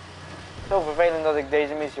 Zo vervelend dat ik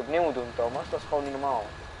deze missie opnieuw moet doen, Thomas. Dat is gewoon niet normaal.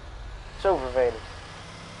 Zo vervelend.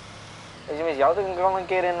 Deze missie had ik al een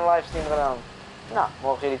keer in een livestream gedaan. Nou,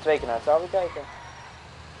 mogen jullie 2 keer naar hetzelfde kijken.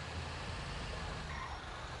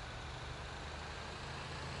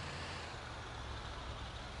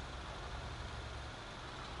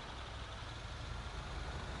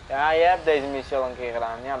 Ja, je hebt deze missie al een keer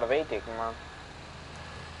gedaan. Ja, dat weet ik, maar...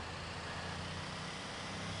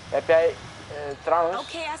 Heb jij... trouwens...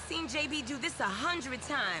 Okay, I've seen JB do this 100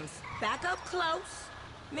 times. Back up close.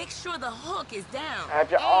 Make sure the hook is down. Heb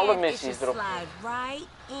je alle missies erop? Right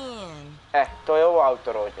in. To je ovo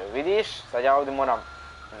auto, rođe. Vidiš? Sad ja ovdje moram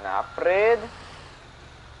napred.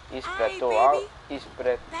 Ispred tog auta.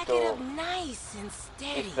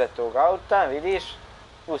 Ispred tog auta, vidiš?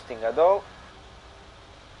 Spustim ga dol.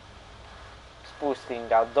 Spustim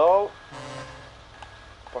ga dol.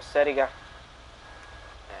 Poseri ga.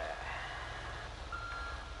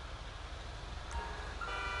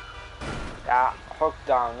 Ja, hook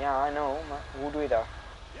down, ja, I know, maar hoe doe je dat?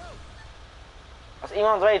 Als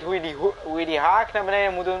iemand weet hoe je die haak naar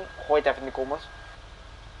beneden moet doen, gooi het even in de comments.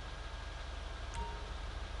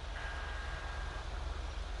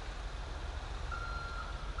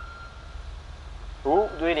 Hoe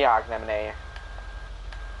doe je die haak naar beneden?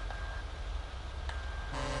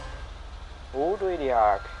 Hoe doe je die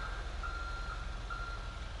haak?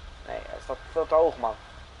 Nee, dat staat veel te hoog, man.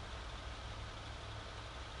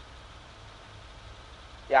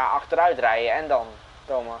 Ja, achteruit rijden en dan,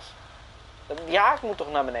 Thomas. Die haak moet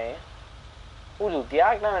toch naar beneden? Hoe doet die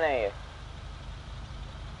haak naar beneden?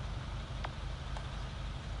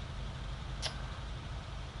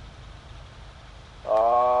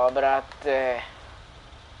 Oh, brate.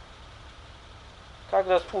 Kijk,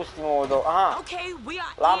 dat spoest die motor. Aha.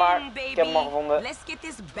 Laat maar, ik heb hem al gevonden.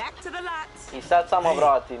 Hier staat samen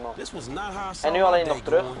brati, man. En nu alleen nog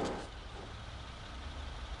terug.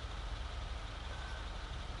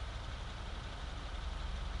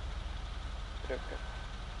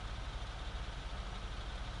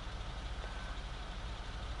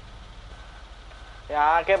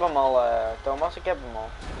 Ja, ik heb hem al, Thomas, ik heb hem al.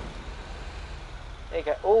 Ik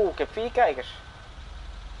heb 4 kijkers.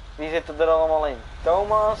 Wie zitten er allemaal in?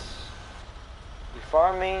 Thomas. Die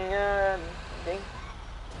farming ding.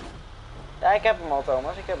 Ja, ik heb hem al,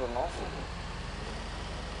 Thomas, ik heb hem al.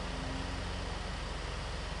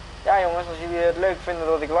 Ja jongens, als jullie het leuk vinden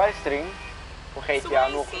dat ik livestream voor GTA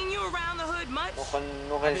nog eens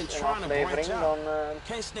een aflevering, dan...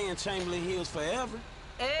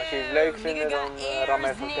 Als je het leuk vindt, dan ram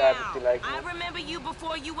even een kaart op die like. Oh, helemaal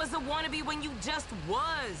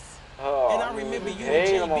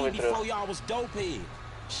weer terug.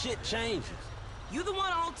 You the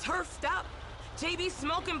one all turfed up. JB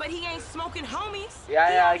smoking, but he ain't smoking homies.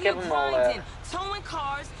 Ja, ik heb hem al. Towing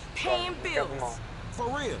cars, paying bills.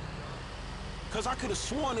 For real. Cause I could have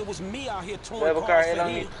sworn it was me out here towing cars. We hebben elkaar heel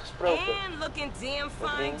lang niet gesproken. And looking damn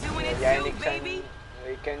fine doing it too, baby.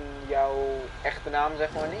 Ik ken jouw echte naam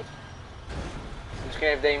zeg maar niet. Misschien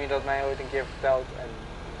heeft Demi dat mij ooit een keer verteld en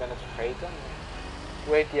ik ben het vergeten.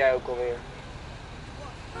 Hoe heet jij ook alweer?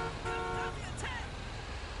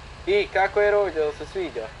 Ih, kako je rođo, se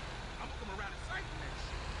sviđa?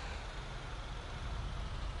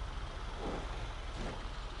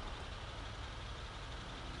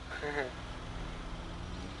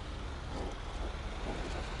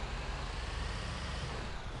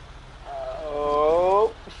 Oh.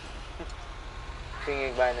 Ging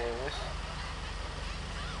ik bijna, jongens.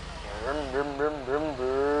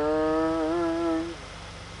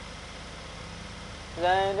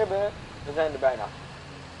 We zijn er bijna.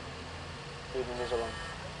 Duurt niet meer zo lang.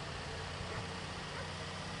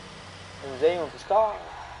 Een zeehond is klaar.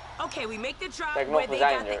 Okay, we make the drop Kijk, where nog, they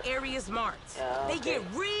we got zijn the areas marked. Ja, They oké. get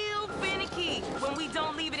real finicky when we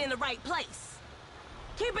don't leave it in the right place.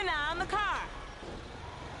 Keep an eye on the car.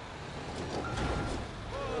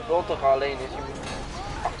 De rottige alleen is, je moet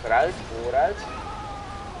achteruit, vooruit.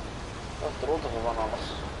 Dat is het rottige van alles.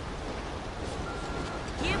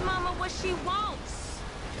 Give mama what she wants.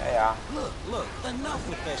 Ja. Look, enough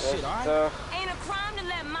with that shit, all right? Rustig, Ain't a crime to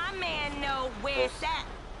let my man know where it's at.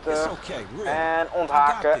 It's rustig. okay, really. En I got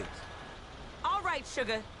onthaken. this. All right,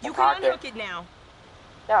 sugar. You Onthaken. can unhook it now.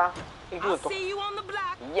 Ja, ik doe I'll het toch. see you on the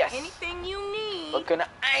block. Yes. Anything you need. We kunnen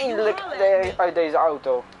eindelijk uit deze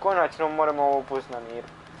auto. Konečno moramo opust naar hier.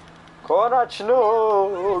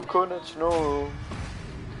 Konečno.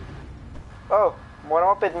 Oh,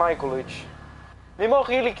 moramo opet Maikel. Nu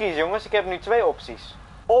mogen jullie kiezen, jongens. Ik heb nu twee opties.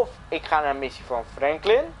 Of ik ga naar een missie van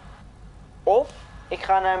Franklin. Of ik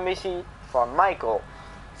ga naar een missie van Maikel.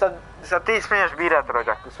 Sa ti smiješ birat,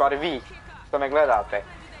 rođak. U stvari vi, što me gledate.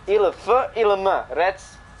 Ili F ili M.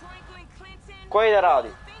 Rec, koji da radi?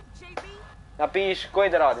 Napiš koji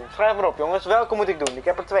da radi. Schrijf maar op, jongens. Welke moet ik doen? Ik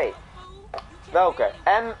heb er twee. Welke?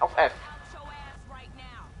 M of F?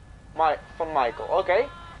 Van Maikel. Oké.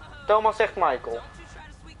 Thomas zegt Maikel.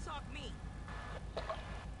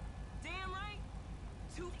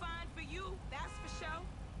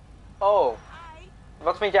 Oh.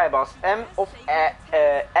 Wat vind jij, Bas? M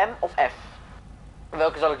of F?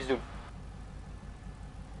 Welke zal ik eens doen?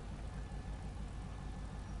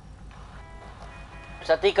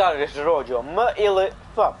 Sad ti kažeš, Rođo, M ili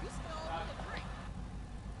F?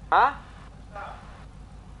 A?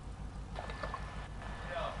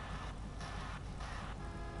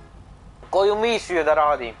 Koju misiju da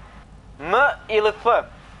radim? M ili F?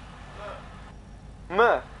 M.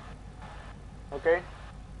 Oké.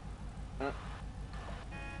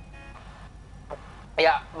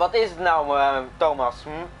 Ja, wat is het nou, Thomas?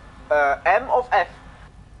 M of F?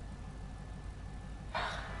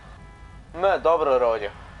 M, dobro, Rođo.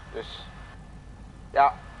 Dus,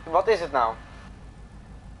 ja, wat is het nou?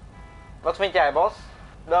 Wat vind jij, Bas?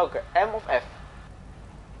 Welke, M of F?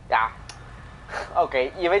 Ja, oké,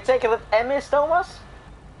 je weet zeker dat het M is, Thomas?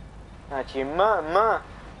 Znači, M.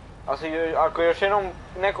 Ako još jednom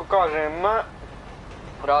neko kaže M,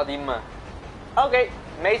 radi M. Oké,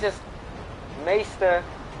 meeste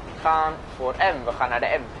gaan voor M. We gaan naar de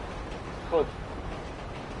M. Goed.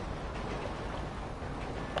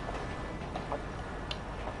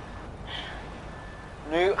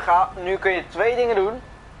 Nu kun je twee dingen doen.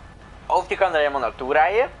 Of je kan er helemaal naartoe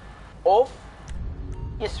rijden. Of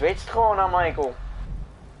je switcht gewoon naar Maikel.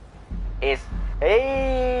 Is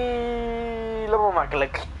helemaal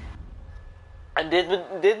makkelijk. En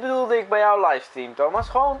dit bedoelde ik bij jouw livestream, Thomas.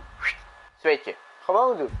 Gewoon switchen.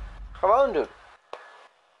 Gewoon doen. Gewoon doen.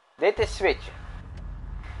 Dit is switchen.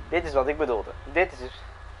 Dit is wat ik bedoelde. Dit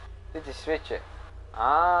is switchen.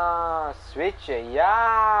 Ah, switchen.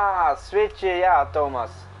 Ja, switchen. Ja, Thomas.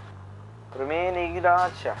 Promeni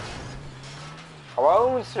gracia.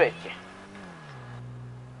 Gewoon switchen.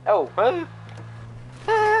 Oh,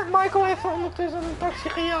 Maikel heeft ondertussen een taxi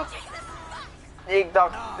gejat. Ik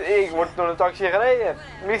dacht, ik word door een taxi gereden.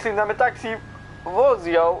 Misschien naar mijn taxi.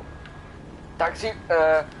 Vozio. Taxi,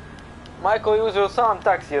 Maikel je uzeo sam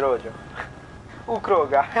taxi, Rođo.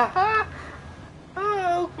 Ukroga.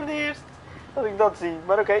 Ook voor het eerst dat ik dat zie.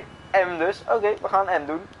 Maar oké, M dus. Oké, we gaan M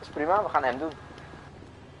doen. Is prima, we gaan M doen.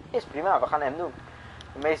 Is prima, we gaan M doen.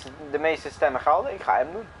 De meeste stemmen gelden. Ik ga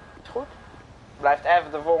M doen. Is goed. Blijft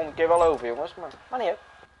even de volgende keer wel over, jongens. Maar niet uit.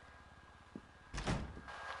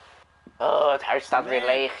 Oh, het huis staat weer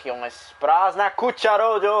leeg, jongens. Prazna kuća,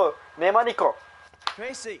 Rođo. Nema niko.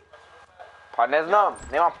 Tracy. Pa ne znam,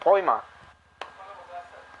 nemam pojma.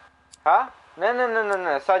 Ha?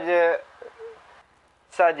 Ne,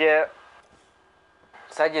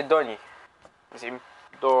 sad je do njih. Mislim,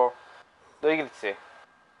 do igrice.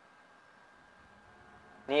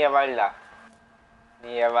 Nije valjda.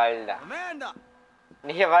 Amanda.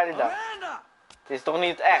 Nije valjda. Amanda. Het is toch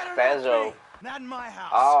niet echt, hè, zo. Not in my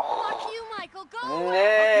house. Oh, Fuck you, Michael. Go away.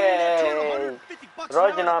 nee.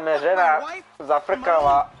 Rođena me žena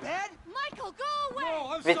zafrkala. Bed? Michael, go away.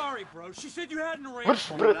 No, sorry, bro. She said you had an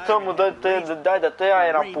arrangement. Brut, samo daj da te ja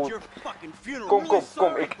jedan put.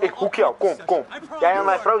 Kom, ik hoek jou, kom. Jij aan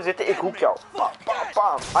mijn vrouw zitten, ik hoek jou.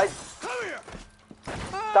 Pam. Hij...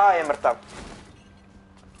 Daar je mrtav.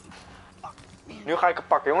 Nu ga ik hem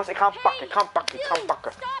pakken, jongens. Ik ga hem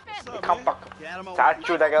pakken.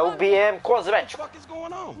 Taču da ga ubijem, ko zveć.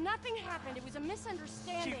 Nothing happened. It was a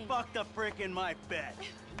misunderstanding. She fucked up freaking my bed.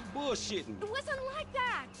 Bullshitting. It wasn't like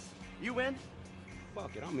that. You in?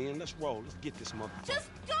 Fuck it, I'm in. Let's roll. Let's get this motherfucker. Just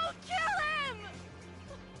go kill him!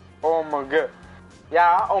 Oh my god.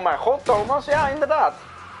 Ja, oh mijn god, Thomas. Ja, inderdaad.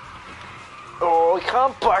 Oh, ik ga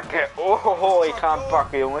hem pakken. Oh, ik ga hem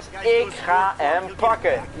pakken, jongens. Ik ga hem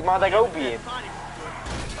pakken. Iemand dat ook bij hem.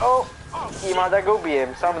 Oh, iemand dat ook bij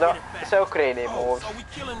hem. Samen dat zo kreden in mijn hoofd. So we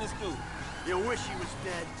killing this dude. You wish he was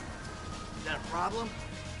dead. Is that a problem?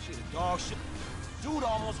 Shit, dog shit. Dude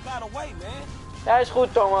almost got away, man. Ja, is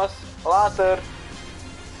goed, Thomas. Later.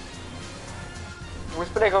 We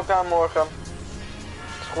spreken elkaar morgen.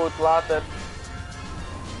 Is goed, later.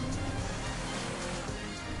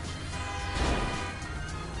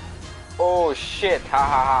 Oh shit,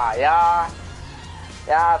 hahaha,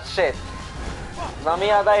 ja, shit. Znam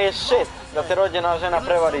ja da je shit, da te rođena žena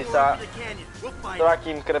prevari sa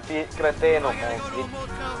trakim kretenom.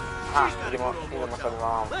 Idemo sad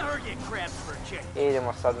vam.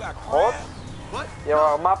 Idemo sad hod. Je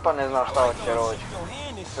ova mapa ne zna šta hoće rođi.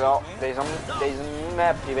 Zo, deze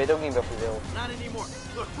map, die weet ook niet wat hij wil.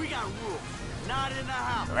 Not in the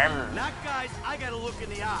house. Not guys, I gotta look in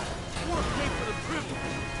the eye. Or pay for the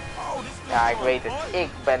privilege. Ja, ik weet het. Ik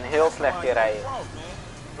ben heel slecht in rijden.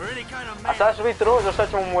 A sad ću biti rođo, šta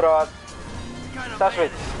ćemo mu rad? Šta ću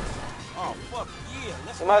biti?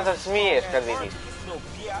 Ima se smiješ kad vidiš.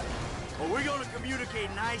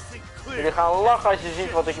 Jullie gaan lachen als je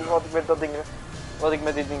ziet wat ik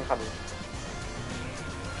met dit ding ga doen.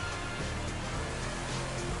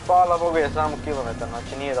 Hvala Bogu je samo kilometar,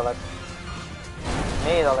 znači nije daleko.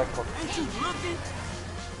 Nije daleko.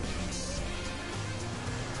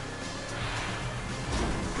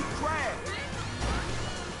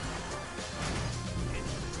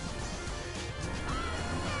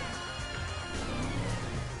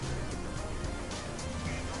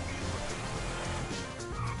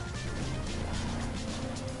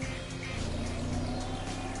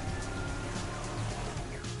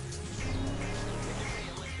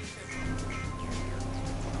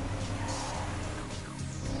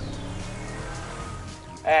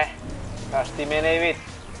 Als die me niet weet,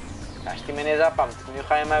 als die me niet zapamt, nu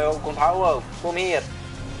ga je mij ook onthouden ook. Kom hier,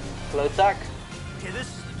 klootzak.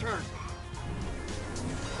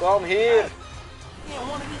 Kom hier.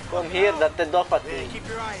 Kom hier, da te dopati.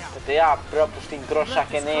 Da te ja propustim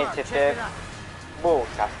grošake nećete. Bog,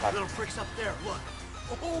 kastat.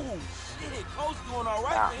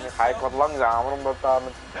 Ja, nu ga ik wat langzamer, omdat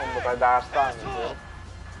hij daar staat.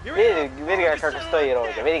 Weet je kako stoji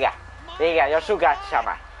rođe, vidi ga, još ugaći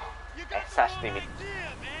sama.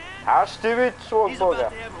 Saštivit svog Boga.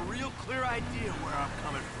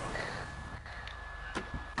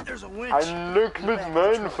 Hij lukt met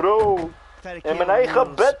mijn vrouw. In mijn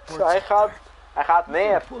eigen bed. Hij gaat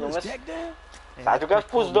neer, jongens. Staat ook als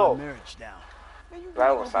poes dol.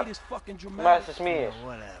 Waarom staat? Maar het is meer. I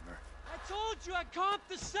told you I comped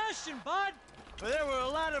the session, bud. Well, there were a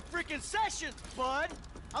lot of freaking sessions, bud.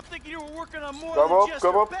 I'm thinking you were working on more than just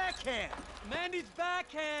her backhand. Mandy's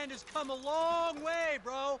backhand has come a long way,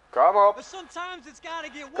 bro. Come up. But sometimes it's gotta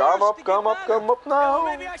get worse. Come up now.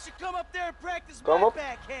 Maybe I should come up there and practice my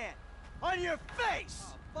backhand. On your face.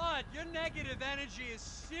 Bud, your negative energy is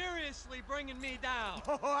seriously bringing me down.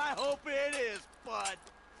 Oh, I hope it is, bud.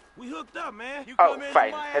 We hooked up, man. You Oh, come into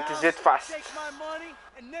fijn. my Het house, zit vast. take my money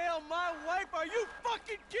and nail my wife? Are you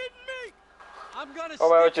fucking kidding me? I'm gonna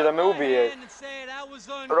hoće da stick me up my ubije. hand and say that was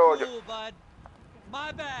Rođo. uncool, bud.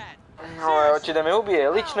 My bad. Hoće da me ubije,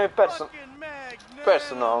 lično i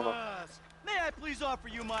personalno. May I please offer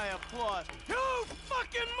you my applause? You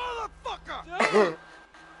fucking motherfucker!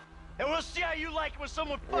 And we'll see how you like it when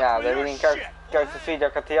someone fucks Ja, with da your vidim shit. kak se sviđa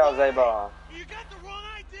kad ti ja zajebavam. You got the wrong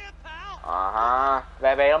idea, pal. Aha, we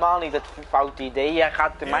hebben helemaal niet het foute idee. Jij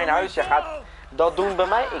gaat in mijn huis, jij gaat dat doen bij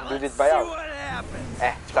mij, ik doe dit bij jou.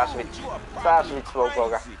 Sta zoiets svog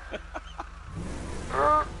Boga.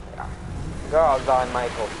 Ja. Ga dan,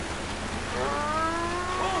 Maikel.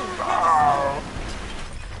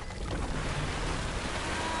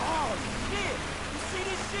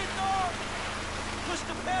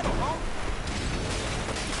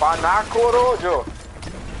 Pa nako rođo.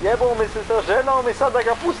 Jebo mi se sa ženom i sad da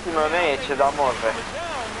ga pustimo, neće da može.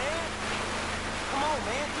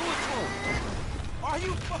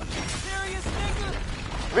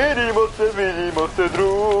 Vidimo se,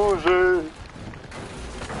 druže.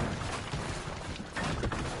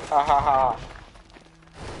 Hahaha.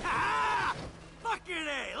 Fucking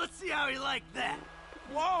A! Let's see how he liked that!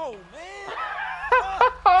 Whoa, man!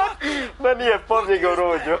 Da nije pobjegao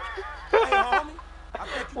rođo.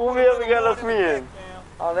 Uvijek ga nasmijem.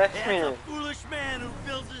 Ali ne smijem. Foolish man who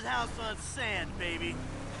builds his house on sand, baby.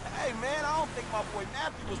 Hey, man, I don't think my boy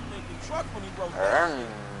Matthew was thinking truck when he wrote that shit.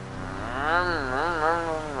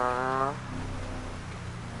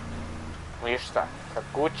 Ništa, kad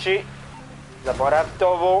kući, zaboravite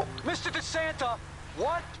ovo. Mr. DeSanta,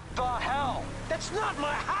 what the hell? That's not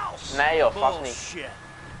my house! Ne jo, pasnik.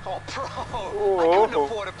 Oh, bro, I couldn't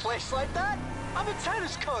afford a place like that. I'm a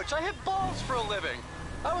tennis coach. I hit balls for a living.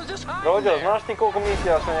 I was just hiding Rođo, there. znaš ti koliko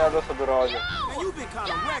misija sam ja do sad uradio? Man, you been kind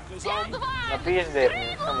of reckless, homie. Napišite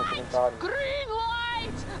mi, samo u komentariju. Green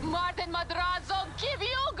light! Martin Madrazo, give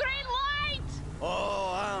you green light!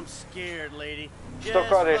 Oh, I'm scared, lady. Što Just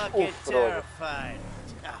kažeš, fucking uf, Rođo. terrified.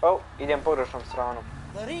 O, idem pogrešnom stranom.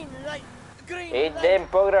 Green light, green Idem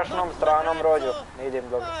pogrešnom stranom, Rođo. Ne idem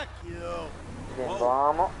dobro. Fuck you. Idem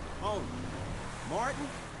vamo. Homie,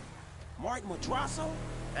 Martin Madrazo?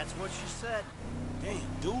 That's what she said. Damn,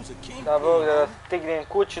 dude's a king. Da Bog da stignem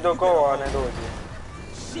kući dok ova ne dođe.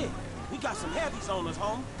 Shit, we got some heavies on us,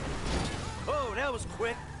 homie. Oh, that was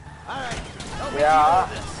quick. All right, help me Ja. deal with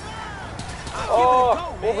this. O,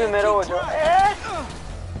 ubi me Rođo.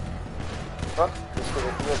 Stop,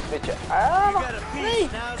 iskuđe, sveće. You got a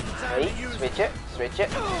piece. Now's the time Ej, to use it. sveće.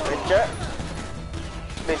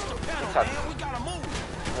 Listo, i sad. Man, we gotta move.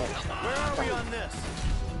 Where are we on this?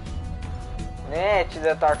 Neće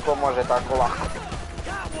da tako može tako lako.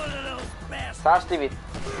 Got one of those bastards. Sad ti vidi.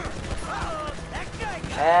 That guy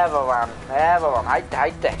got Evo vam,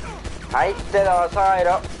 hajde. Hajde da vas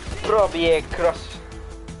Hajro probije kroz.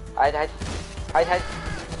 Hajde.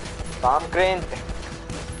 Samo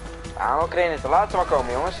krenite. Laat ze maar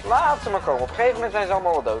komen, jongens. Laat ze maar komen. Op een gegeven moment zijn ze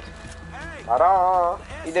allemaal wel dood. Tada.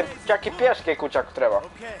 Idem čak i pješke kuća ako treba.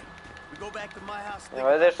 Okay, we go back to my house. Ne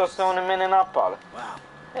vede što su oni mene napali.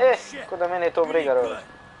 Wow. Ko da mene je to briga, Rođo.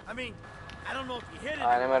 I mean, I don't know if you hit it.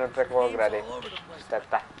 Aj, ne moram preko ograde.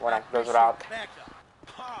 Šteta, moram kroz vrata.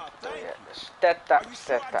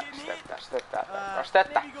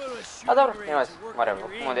 Šteta. A dobro, nema se.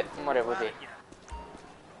 More bude.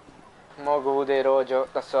 Mogu bude, Rođo,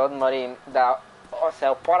 da se odmorim, da se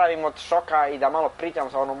oporavim od šoka i da malo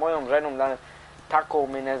pričam sa onom mojom ženom, da tako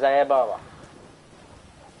mi ne zajebava.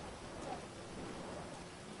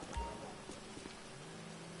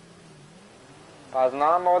 Pa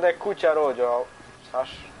znam, ovdje je kuća, Rođo. Saš,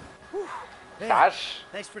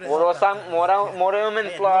 moraju meni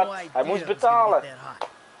plat, ajmo uzbetale.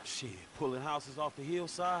 Shit, pulling houses off the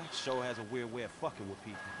hillside sure has a weird way of fucking with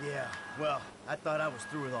people. Yeah, well, I thought I was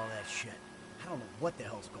through with all that shit. I don't know what the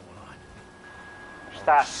hell's going on.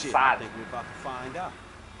 Šta Shit, I sad? think we're about to find out.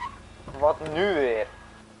 Wat nu weer?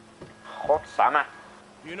 Godsamme.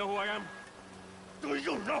 You know who I am? Do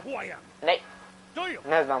you know who I am? Nee, Do you?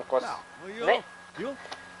 ne znam ko si. You? Nee, You? I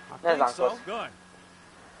ne think znam so. ko si. Good.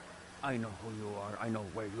 I know who you are. I know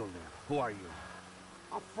where you live. Who are you?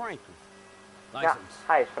 I'm Franklin. Ja, License.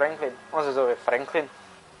 haj, Franklin. On se zove Franklin.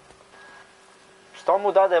 Što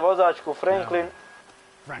mu dade vozačku Franklin?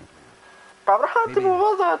 Franklin. Pa vrati mu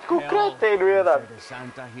vozačku, kretenu jedan. Mr.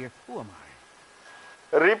 DeSanta here. Who am I?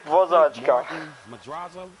 Rip vozačka. Martin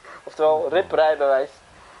Madrazo. Oftewel, rip rijbewijs.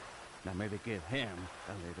 Now maybe give him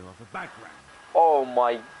a little of a background. Oh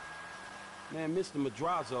my. Man, Mr.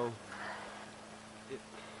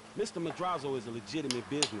 Madrazo is a legitimate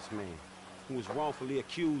businessman who was wrongfully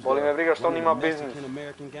accused Boli me briga što on running ima a biznis.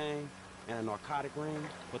 Mexican-American gang and a narcotic ring,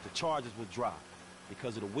 but the charges were dropped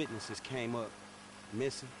because of the witnesses came up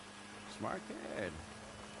missing. Smart kid.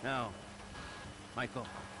 Now, Michael,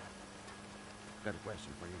 got a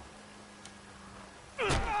question for you.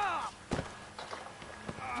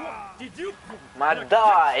 Did you Ma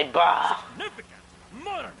daj, ba! significant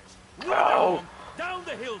modernist Au. down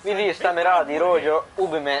the hill? Vidi šta mi radi, Rođo,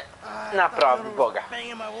 ubi me na pravi Boga.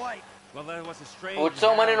 Banging my wife. Well, that was a strange. Hoed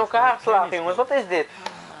zomaar in elkaar slagen, jongens, wat is dit?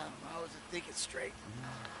 I wasn't thinking straight.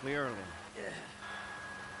 Clearly.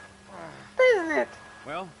 Wat is dit?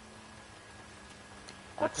 Well,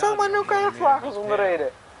 Wat zomaar in elkaar slagen zonder reden.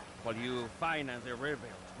 well, you finance the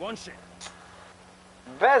rebuild. One shit.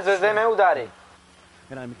 Bez veze me udari.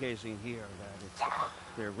 And I'm guessing here that it's,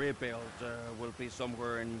 the rebuild will be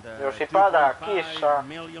somewhere in the Još i pada 2.5 kiša.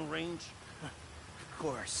 million range. Of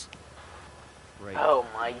course. Great. Oh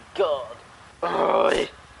my god. Oj.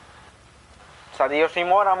 Sad još i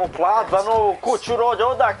moram uplat za novu kuću, Rođo,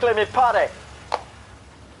 odakle mi pare?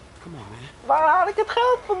 Come on, man. Waar haal ik het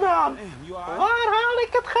geld vandaan? Damn, you all right? Waar haal ik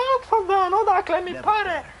het geld vandaan? Oh, daar klem ik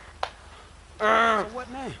parren. So what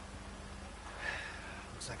now?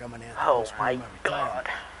 Looks like I'm gonna have to Oh postpone my my retirement.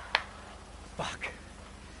 god. Fuck.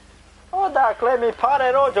 Oh, daar klem ik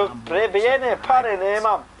parren, Rojo. Previene parren, nee,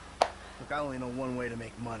 man. Look, I only know one way to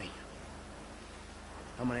make money.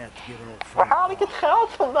 I'm gonna have to give an old Waar friend. haal ik het geld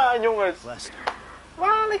vandaan, jongens? Lester. Waar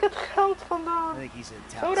haal ik het geld I vandaan? think he's in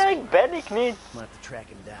Zo town. rijk ben ik niet. I'm gonna have to track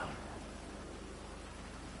him down.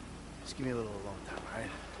 Just give me a little alone time,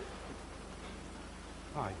 alright?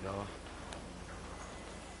 All right, dog.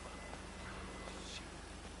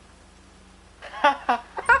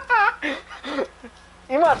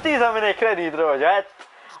 Imaš ti za mene kredit, Rođo, et.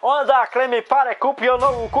 Odakle mi pare, kupio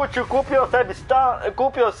novu kuću, kupio sebi stan,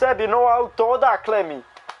 kupio sebi novo auto, odakle mi?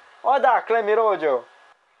 Odakle mi, Rođo?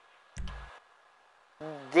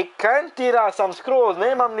 Dekantira sam skroz,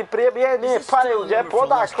 nemam ni prijebijene pare u džepu,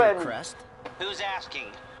 odakle mi? Who's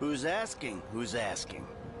asking? Who's asking? Who's asking?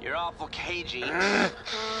 You're awful cagey.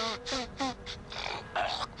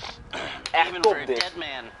 Echt Even top for a dit. dead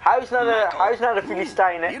man. Huis naar de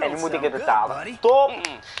Filistijnen en die moet ik het betalen. buddy. Top!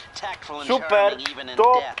 Tactful and Super, charming even in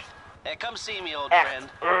top. death. Hey, come see me, old Echt. friend.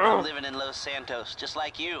 I'm living in Los Santos, just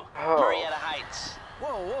like you. Oh. Marietta Heights.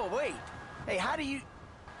 Whoa, wait. Hey, how do you...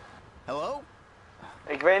 Hello?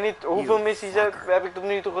 Ik weet niet hoeveel missies heb ik tot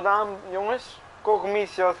nu toe gedaan, jongens. Koliko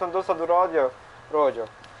misija sam do sad uradio, Rođo?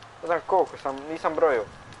 Ne znam koliko sam, nisam brojio.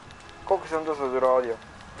 Koliko sam do sad uradio?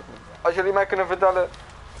 Als jullie mij kunnen vertellen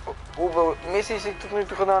hoeveel missies ik tot nu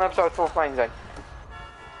toe gedaan heb, zou het wel fijn zijn.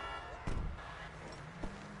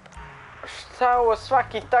 Šta je ovo,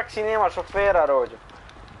 svaki taksi nema šofera, Rođo?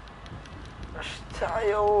 Šta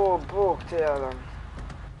je ovo, Bog te jadan.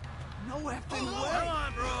 No effing way.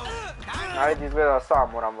 Ajde, izgleda da sam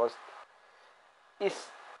moram voziti.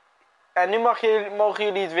 En nu mogen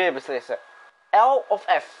jullie het weer beslissen. L of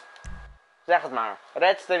F? Zeg het maar.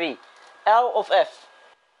 Redste wie? L of F?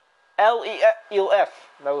 L, I, F.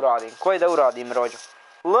 Da uradim. Koji da uradim, Rođo?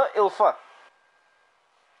 L ili F?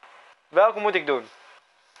 Welke moet ik doen?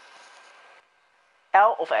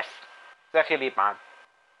 L of F? Zeg jullie het maar.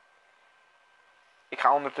 Ik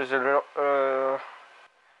ga ondertussen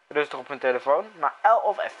rustig op mijn telefoon. Maar L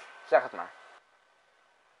of F? Zeg het maar.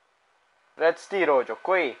 Redsti, Rođo.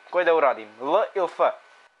 Koji da uradim? L ili F?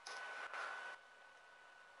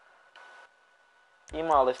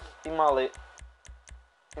 Imali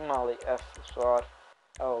F stvar.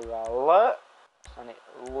 Evo ga, L.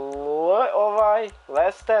 L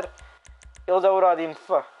Lester. Ili da uradim F?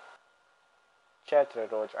 4,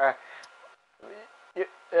 Rođo.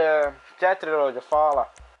 4, Rođo, hvala.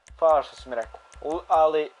 Hvala što si mi rekao.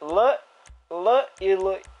 Ali L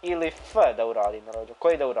ili F da uradim, Rođo.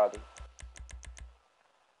 Koji da uradim?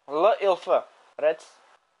 L ili F?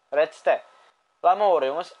 Recite. Laat me horen,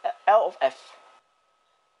 jongens. L of F?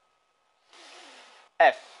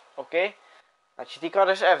 F, ok? Znači ti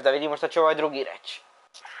kažeš F, da vidimo šta će ovaj drugi reći.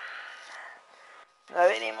 Da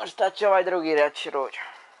vidimo šta će ovaj drugi reći, Rođo.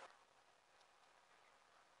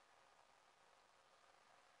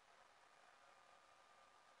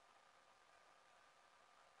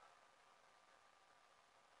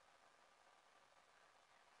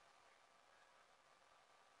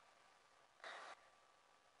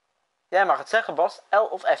 Jij mag het zeggen, Bas. L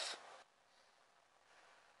of F?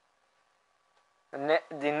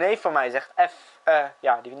 Die neef van mij zegt F.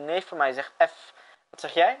 Ja, die neef van mij zegt F. Wat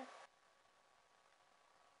zeg jij?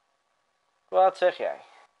 Wat zeg jij?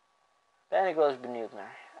 Ben ik wel eens benieuwd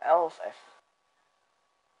naar. L of F?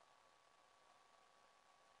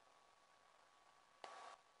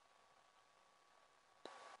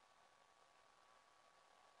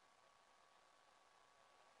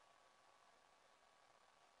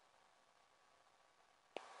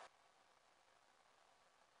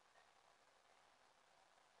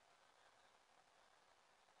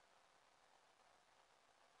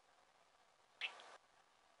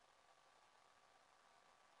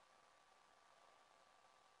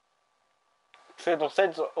 Ik zit nog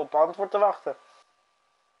steeds op antwoord te wachten.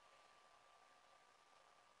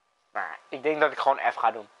 Maar ik denk dat ik gewoon F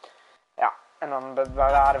ga doen. Ja, en dan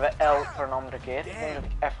bewaren we L voor een andere keer. Ik denk dat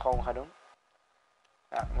ik F gewoon ga doen.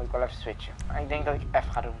 Ja, dan moet ik wel even switchen. Maar ik denk dat ik F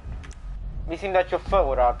ga doen. Mislim da ću F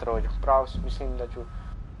uraditi, Rođo. Pravo si, mislim da ću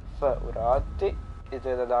F uraditi.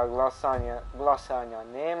 Izgleda da glasanja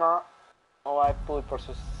nema. Ovaj put,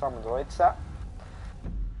 pošto su samo dvojica.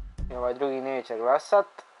 I ovaj drugi neće glasat.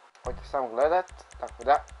 Hoćete samo gledat, tako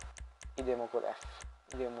da idemo kod F,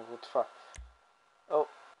 idemo kod F. Oh,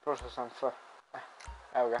 prošao sam F.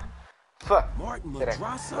 Evo ga. F. Direkt.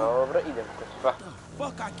 Dobro, idemo kod F. What the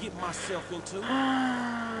fuck I get myself into?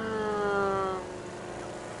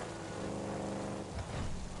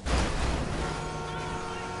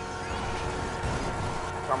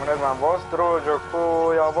 Samo ne znam, Vostrođo,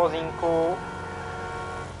 ko, ja vozim ko.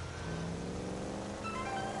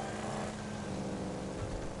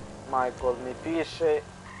 Maikel mi piše.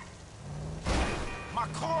 My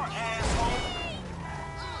car, asshole!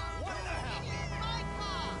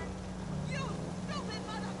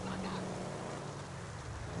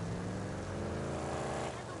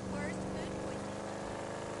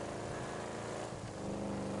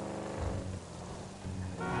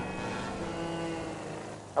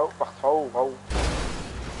 Oh, wacht, ho.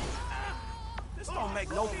 This don't make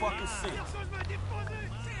no fucking sense.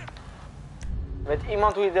 Weet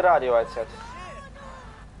iemand hoe je de radio uitzet?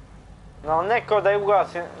 No, neko da je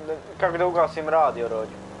ugasim, kako da ugasim radio,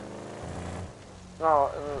 rođe. No,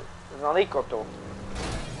 zna niko to.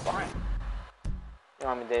 Wacht.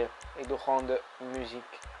 Imam ideeën. Ik doe gewoon de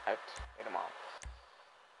muziek uit. Helemaal.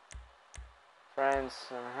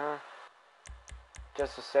 Friends,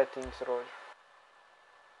 Just the settings, rođe.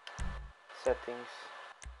 Settings.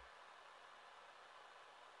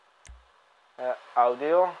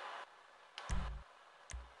 Audio.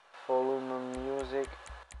 Volume music.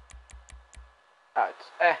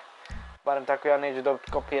 Uit. Barem tako ja neću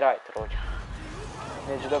dobiti copyright, rođe.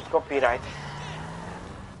 Neću dobiti copyright.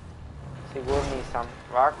 Sigurno nisam.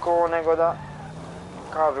 Ovako nego da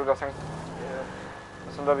kažu da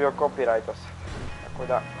sam dobio copyright. Tako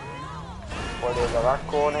da bolje da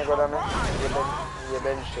ovako nego da me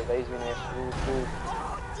jebeniše, da izvineš YouTube.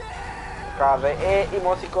 Kaže,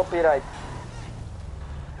 imao si copyright.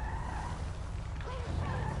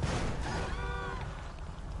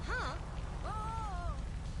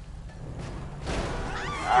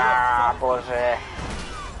 Bože.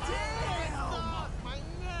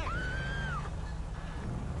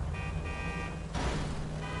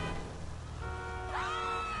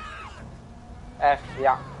 F,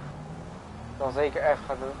 ja. Dan zeker F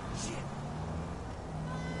gaan doen.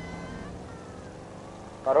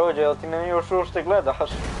 Maar rođe, jel ti me još ušte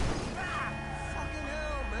gledaš?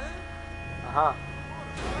 Aha.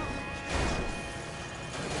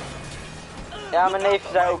 Ja, mijn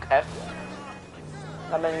neef zei ook F.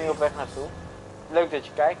 Daar ben ik nu op weg naartoe. Leuk dat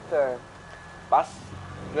je kijkt, Bas.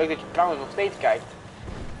 Leuk dat je trouwens nog steeds kijkt.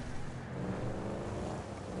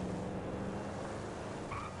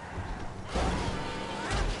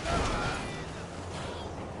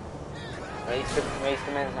 De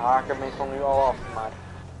meeste mensen haken meestal nu al af, maar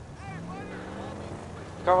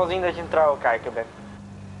ik kan wel zien dat je een trouwe kijker bent.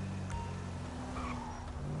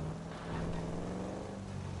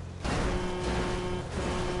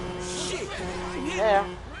 Ja,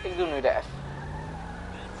 ik doe nu de F.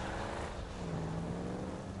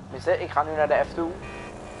 Tenminste, ik ga nu naar de F toe.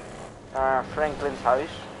 Naar Franklin's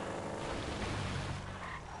huis.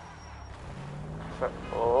 Even,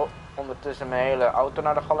 ondertussen mijn hele auto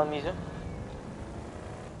naar de galamiezen.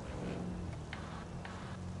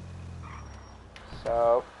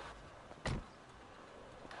 Zo.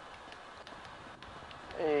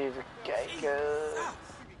 Even kijken.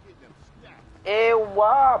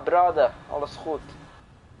 Ewa, brother. Alles goed.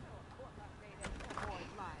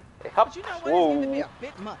 Hop. Whoa. I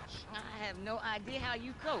have no idea how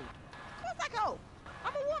you cope. Of course I cope.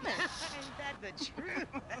 I'm a woman. Ain't that the truth?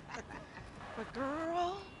 But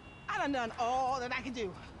girl, I done all that I can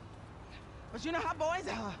do. But you know how boys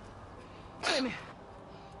are. Wait a minute.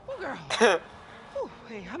 Oh, girl. Ooh,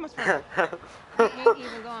 hey, how much fun? We ain't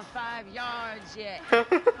even gone 5 yards yet.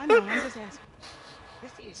 I know, I'm just asking.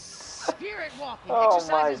 This is spirit walking. Oh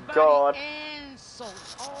my God. And soul.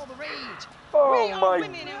 All the rage. Oh my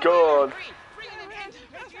God. Free and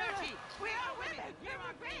patriarchy. We are women. Here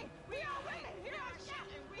are free. We are women. Here are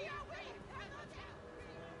shouting. We are women.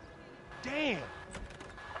 Damn.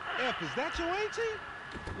 F, is that your auntie?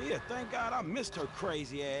 Yeah, thank God I missed her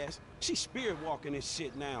crazy ass. She's spirit walking this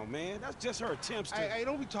shit now, man. That's just her attempts to... Hey,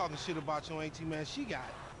 don't be talking shit about your auntie, man. She got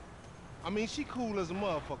it. I mean, she cool as a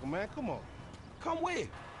motherfucker, man. Come on. Come where?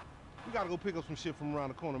 We gotta go pick up some shit from around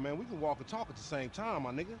the corner, man. We can walk and talk at the same time,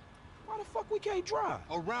 my nigga. Why the fuck we can't drive?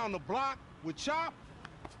 Around the block with Chop?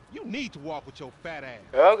 You need to walk with your fat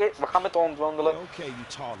ass. Oké, we gaan met de hond wandelen. Okay, you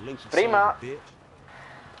tall linky Prima. bitch.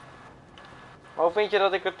 Maar hoe vind je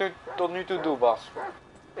dat ik het nu, tot nu toe doe, Bas?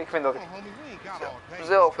 Ik vind dat ik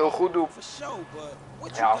zelf heel goed doe.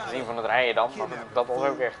 Ja, afgezien van het rijden dan, maar dat was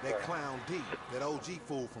ook echt...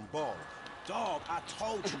 Dog, I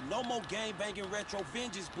told you, no more gangbanging retro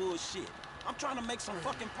vengeance bullshit. I'm trying to make some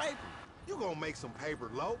fucking paper. You gonna make some paper,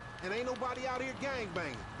 Lo? And ain't nobody out here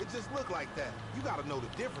gangbanging. It just look like that. You gotta know the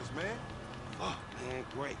difference, man. Fuck, man,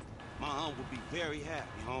 great. My aunt would be very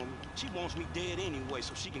happy, homie. She wants me dead anyway,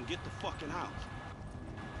 so she can get the fucking house.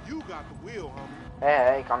 You got the wheel,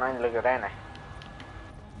 homie. Ik kan eindelijk rennen.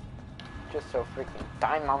 Just so freaking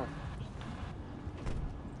time, man.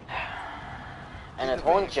 En het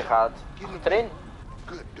hondje gaat achterin.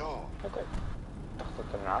 Oké. Ik dacht dat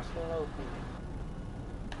er naast ging lopen.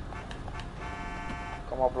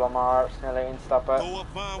 Kom op, Lamar. Sneller instappen. Vinewood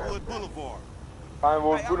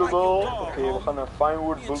Boulevard. Oké, we gaan naar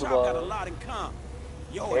Vinewood Boulevard.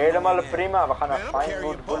 Helemaal prima, we gaan naar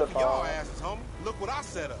Vinewood Boulevard.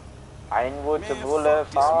 Vinewood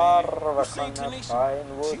Boulevard. We gaan naar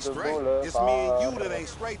Vinewood Boulevard. Is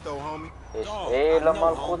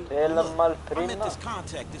helemaal goed, helemaal prima. We gaan naar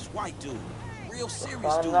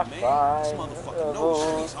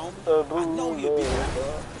Vinewood Boulevard.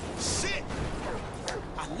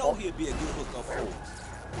 I know he'll be a good hookup for us.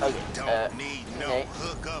 Nee.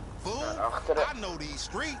 Achteren. I know these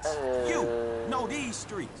streets. You know these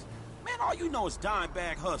streets. Man, all you know is dime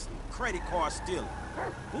bag hustling, credit card stealing,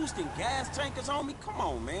 boosting gas tankers on me. Come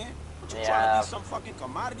on, man. What you trying to be some fucking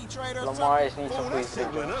commodity trader or Lamar is something? niet zo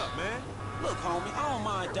goed. Look, homie, I don't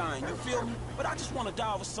mind dying, you feel me? But I just want to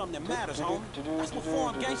die over something that matters, homie. That's what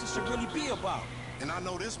foreign gangsters should really be about. And I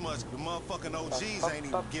know this much, the motherfucking OGs ain't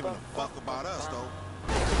even giving a fuck about us, though.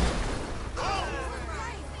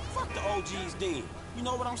 Fuck the OGs then. You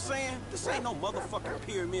know what I'm saying? This ain't no motherfucking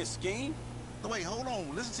pyramid scheme. Wait, hold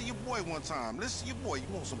on. Listen to your boy one time. Listen to your boy. You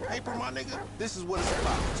want some paper, my nigga? This is what it's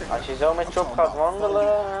about. Als je zo met Chop gaat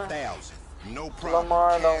wandelen,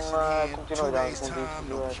 Lamar, dan komt hij nooit aan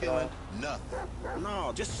de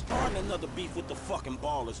No, just starting another beef with the fucking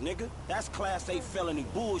ballers, nigga. That's class A felony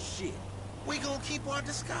bullshit. We gonna keep our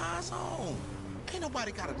disguise on. Ain't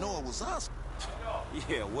nobody gotta know it was us.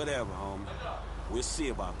 Yeah, whatever, homie. We'll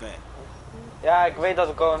see about that. Ja, ik weet dat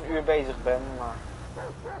ik al een uur bezig ben, maar...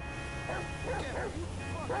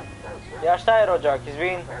 Ja, sta je, Rojakjes,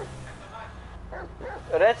 wien?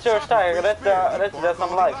 Red sir, sta je, red that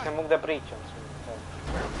some life, dan moet ik dat breachen.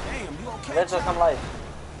 Red that some life.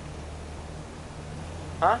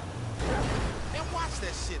 Huh? And watch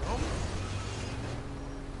that shit, homie.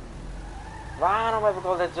 Waarom heb ik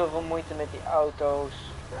altijd zoveel moeite met die auto's?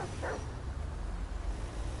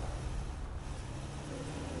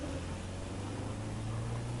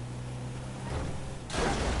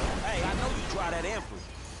 Hey, I know you try that influence.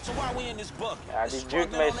 So why we in this bucket? Ja, die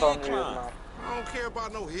duurt meestal een uur, maar... I don't care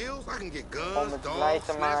about no hills. I can get guns, om het blij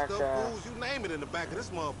te maken. You name it in the back of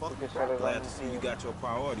this motherfucker. Glad to see you got your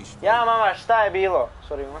priorities straight. Ja, mama, stai bilo.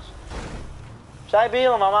 Sorry, jongens. Stai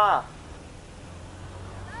bilo, mama.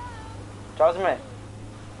 Čao me.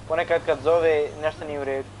 Ponekad kad zove nešto nije u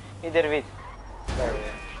redu. Ide vid.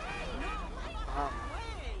 Aha.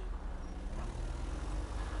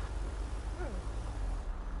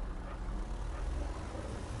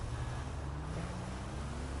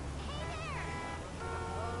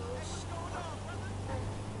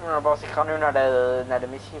 Nou Bas, ik ga nu naar de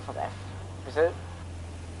missie van F. Is het?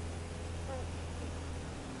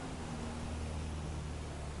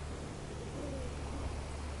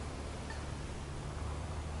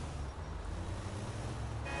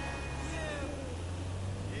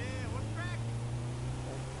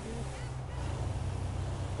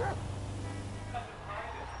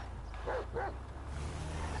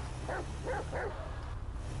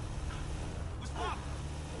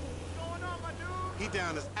 He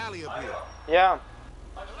down this alley up here. Ja.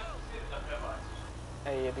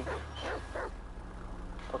 Hey, die...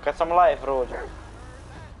 Ok, sam live, Roger.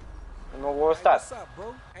 Nog wel staat.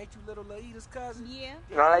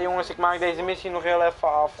 Nou jongens, ik maak deze missie nog heel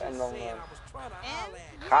even af en dan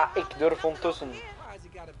ga ik er ondertussen.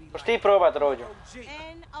 Was die probeert, Roger? Was je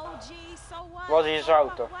zijn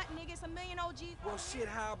auto? Well, shit,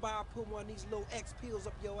 how about I put one of these little X pills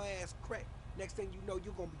up your ass crack? Next thing you know,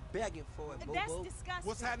 you're gonna be begging for it, boo-boo.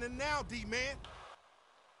 What's happening now, D-man?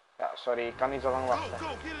 Ja, sorry, ik kan niet zo lang wachten. Go,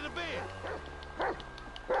 get in the bed.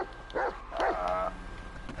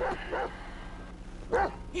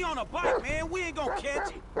 He on a bike, man. We ain't gonna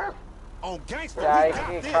catch him. On gangster, ja,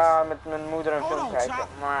 ik ga met mijn moeder een film kijken,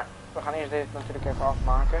 maar we gaan eerst deze natuurlijk even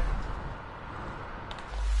afmaken.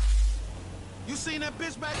 You seen that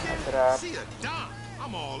bitch back there? She a dime.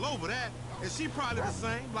 I'm all over that. And she probably the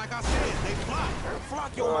same. Like I said, they fly.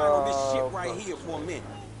 Flock your mind on this shit right here for a minute.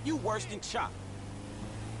 You worse than Chop.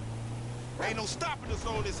 Ain't no stopping us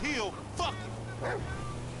on this hill. Fuck it.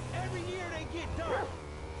 Every year they get done.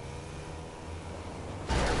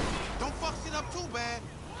 Don't fuck shit up too bad.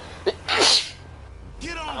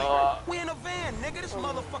 Get on it. We in a van, nigga. This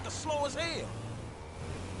motherfucker slow as hell.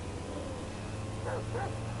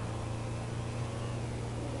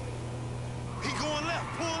 He going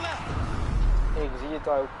left. Pull left. Ik zie het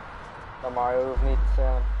ook. Dan maar je hoeft niet...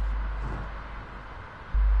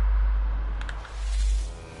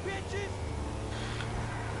 Bitches.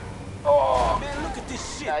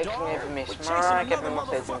 this shit, Ja, ik dog. ging even mis, We're maar chasing ik heb hem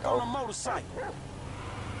another nog steeds in het motherfucker on a oog. motorcycle.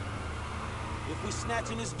 If we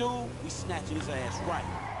snatching this dude, we snatching his ass right.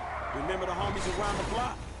 Remember the homies around the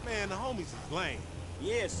block? Man, the homies is lame.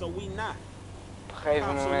 Yeah, so we not. Op een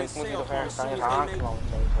gegeven moment moet hij toch ergens aan je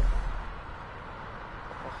aanklampen.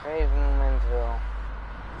 Op een gegeven moment wel.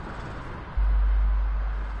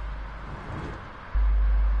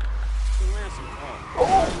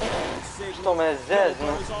 Oh! Stond met 6,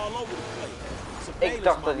 man. Ik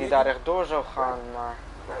dacht dat hij daar echt door zou gaan, maar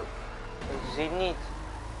ik zie het niet.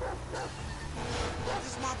 This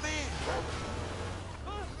is my van.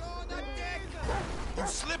 You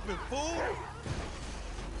slipping, fool.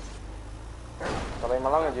 Het zal alleen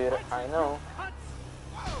maar langer duren, I know.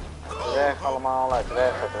 Weg allemaal, uit de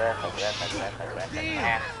weg, uit de weg, uit de weg, uit de weg, uit de weg, uit de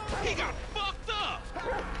weg. He got fucked up.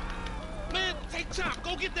 Man, take Chop,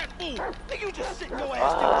 go get that fool. You just sit your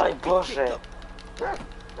ass Ai, bože.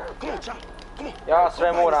 Come on, Chop. Come on. Ja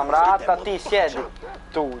sve moram raditi, a ti sjedi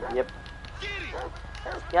tu, jep.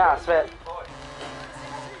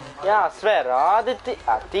 Ja sve raditi,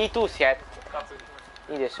 a ti tu sjedi.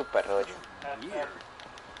 Ide super, rođu.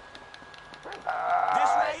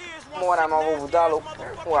 Moram ovu budalu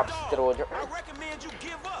uhapsiti, rođu.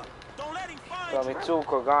 Da mi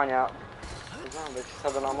cuko ganja. Znam da će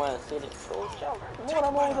sada na moja sili.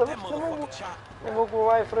 Moram ovu da ne mogu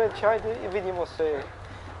ovaj reći, hajde vidimo se.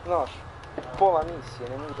 Znaš, pola missie,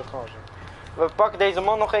 dat moet ik gewoon zeggen. We pakken deze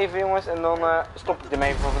man nog even, jongens, en dan stop ik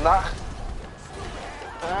ermee voor vandaag.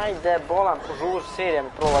 Ajde, bolam, požur, serija mi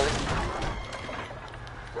prolazi.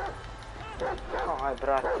 Aj,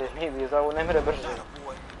 brate, vidi, za ovo ne mre brže.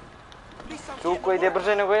 Čuko ide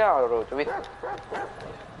brže nego ja, rođu, vidi.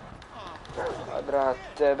 Aj,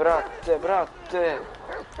 brate.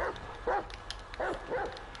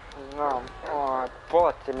 Znam,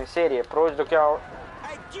 pola će mi serije proći dok ja...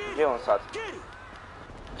 Gdje je on sad?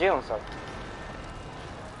 Gdje je on sad?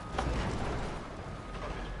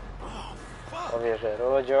 Pobježe,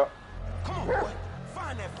 rođo.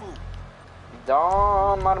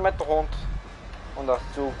 Dan maar met de hond. Omdat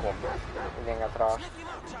het toekomt. Ik denk dat trouwens.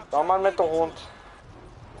 Dan maar met de hond.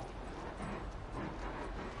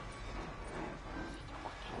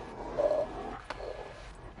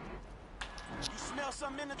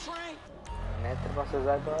 Ne treba se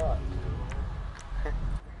zajebavati.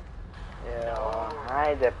 Ja,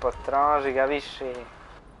 ajde, potraži ga više.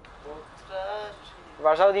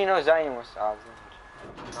 Waar zou die nou zijn, jongens?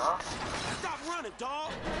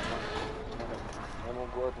 Ne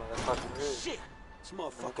mogu odmah da kažem. Ne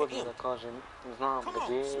mogu odmah da kažem. Znam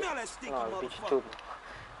gdje je. No, bit će čudno.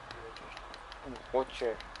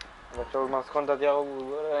 Hoće. Da će odmah skontat ja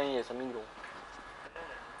ovu ranije sam igrao.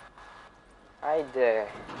 Ajde.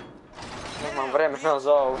 Nemam vremena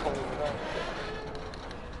za ovo.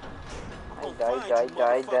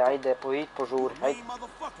 Ajde, pojď, požur,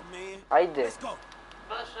 ajde.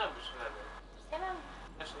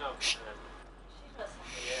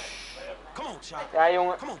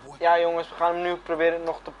 Ja jongens, we gaan hem nu proberen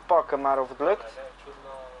nog te pakken, maar of het lukt.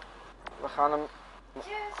 We gaan hem...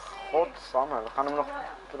 Godsamme, we gaan hem nog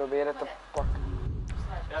proberen te pakken.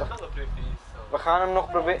 We gaan hem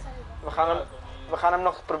nog proberen... We gaan hem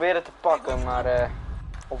nog proberen te pakken, maar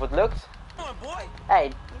of het lukt?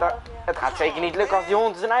 Hey, het gaat zeker niet lukken als die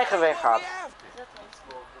hond zijn eigen weg gaat.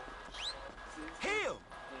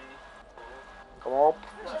 Kom op.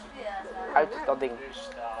 Uit dat ding.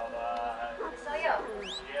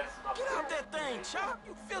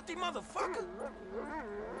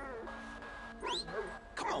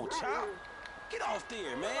 Come on, Chop. Get off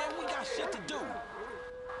there, man. We got shit to do.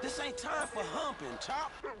 This ain't time for humping,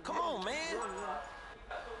 Chop. Come on, man.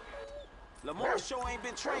 Lamar show ain't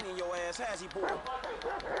been training your ass, has he, boy?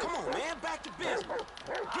 Come on, man, back to business.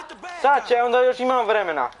 Get the bag. Sad će, onda još imam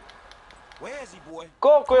vremena. Where is he, boy?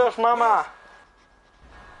 Koliko još, mama?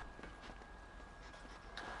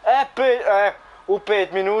 U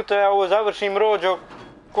 5 minuta ja ovo završim, rođo,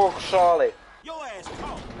 koliko šale.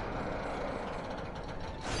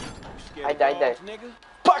 Ajde.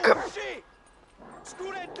 Pak hem!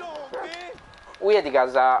 Ujedi ga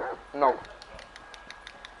za nogu.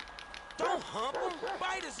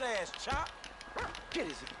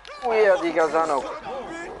 Ujedi ga za nogu.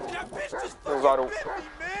 Za ruku.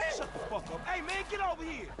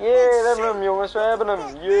 Jee, we hebben hem, jongens, we hebben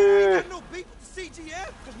hem. Jee.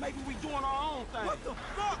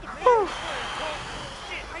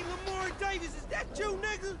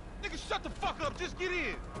 Nigga, shut the fuck up, just get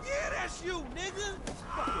in. Yeah, that's you, nigga.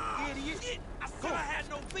 Fucking idiot. Shit, I said I had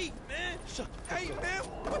no beef, man. Hey, man,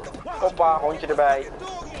 what the fuck? Hoppa, hondje erbij.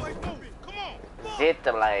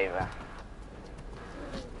 Zitten blijven.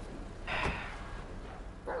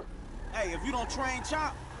 Hey, if you don't train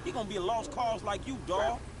Chop, he gonna be a lost cause like you,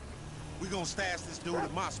 dawg. We gonna stash this dude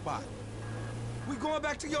at my spot. We going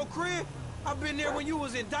back to your crib? I've been there when you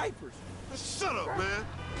was in diapers. Shut up, man.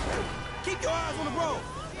 Keep your eyes on the road.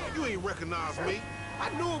 You ain't recognize me. I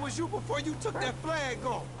knew it was you before you took that flag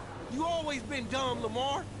off. You always been dumb,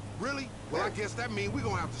 Lamar. Really? Well, I guess that means we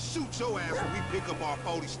gonna have to shoot your ass when we pick up our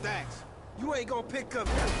 40 stacks. You ain't gonna pick up...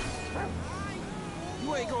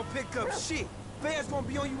 You ain't gonna pick up shit. Fans gonna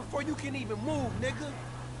be on you before you can even move, nigga.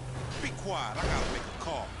 Be quiet, I gotta make a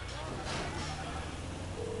call.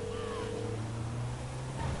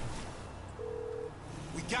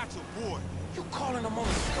 We got your boy. You calling them on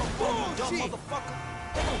the scum, you dumb motherfucker?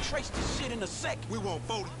 They gonna trace this shit in a second. We want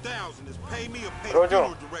 40,000. Just pay me or pay Rođo, the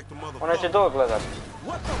funeral director, motherfucker. ona će to gledat.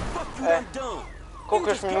 What the fuck you done done? Koliko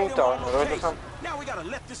još minuta, Rođo sam? Now we gotta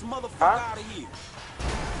let this motherfucker out of here.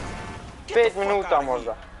 5 minuta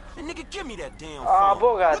možda. And nigga, give me that damn A, phone.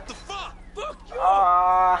 bogat. What the fuck? Fuck you!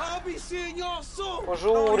 I'll be seeing y'all soon.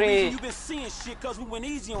 Požuri. You been seeing shit cause we went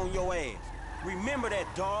easy on your ass. Remember that,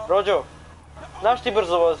 dog. Rođo, znaš ti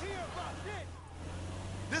brzo voz?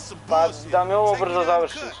 Pa da mi ovo brzo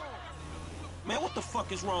završiš. Man, what the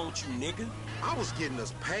fuck is wrong with you, nigga? I was getting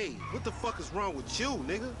us paid. What the fuck is wrong with you,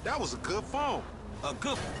 nigga? That was a good phone. A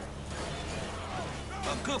good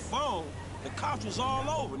phone? The cops was all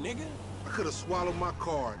over, nigga. I could have swallowed my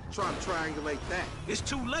card. Trying to triangulate that. It's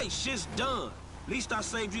too late. Shit's done. At least I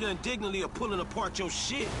saved you the indignity of pulling apart your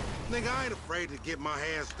shit. Nigga, I ain't afraid to get my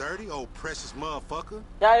hands dirty, old precious motherfucker.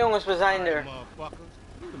 Ja jongens, we zijn er. Motherfucker.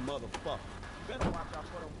 You the motherfucker. You better watch out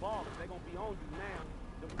for them balls. They gonna be on you now.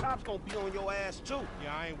 The cops gonna be on your ass too.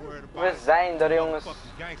 Yeah, I ain't worried about We it. zijn er jongens.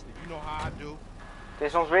 Gangster, you know how I do. Het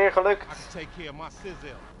is ons weer gelukt. I can take care of my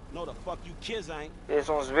sizzle. No, the fuck you kids ain't. Het is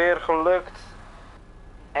ons weer gelukt.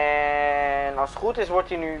 En als het goed is wordt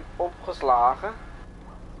hij nu opgeslagen.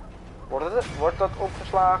 Wordt dat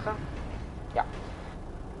opgeslagen? Ja.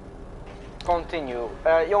 Continue.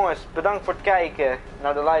 Jongens, bedankt voor het kijken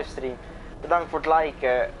naar de livestream. Bedankt voor het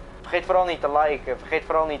liken. Vergeet vooral niet te liken. Vergeet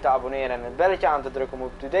vooral niet te abonneren en het belletje aan te drukken om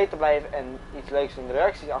up-to-date te blijven. En iets leuks in de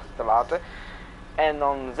reacties achter te laten. En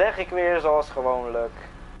dan zeg ik weer zoals gewoonlijk.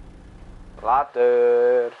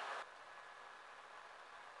 Later.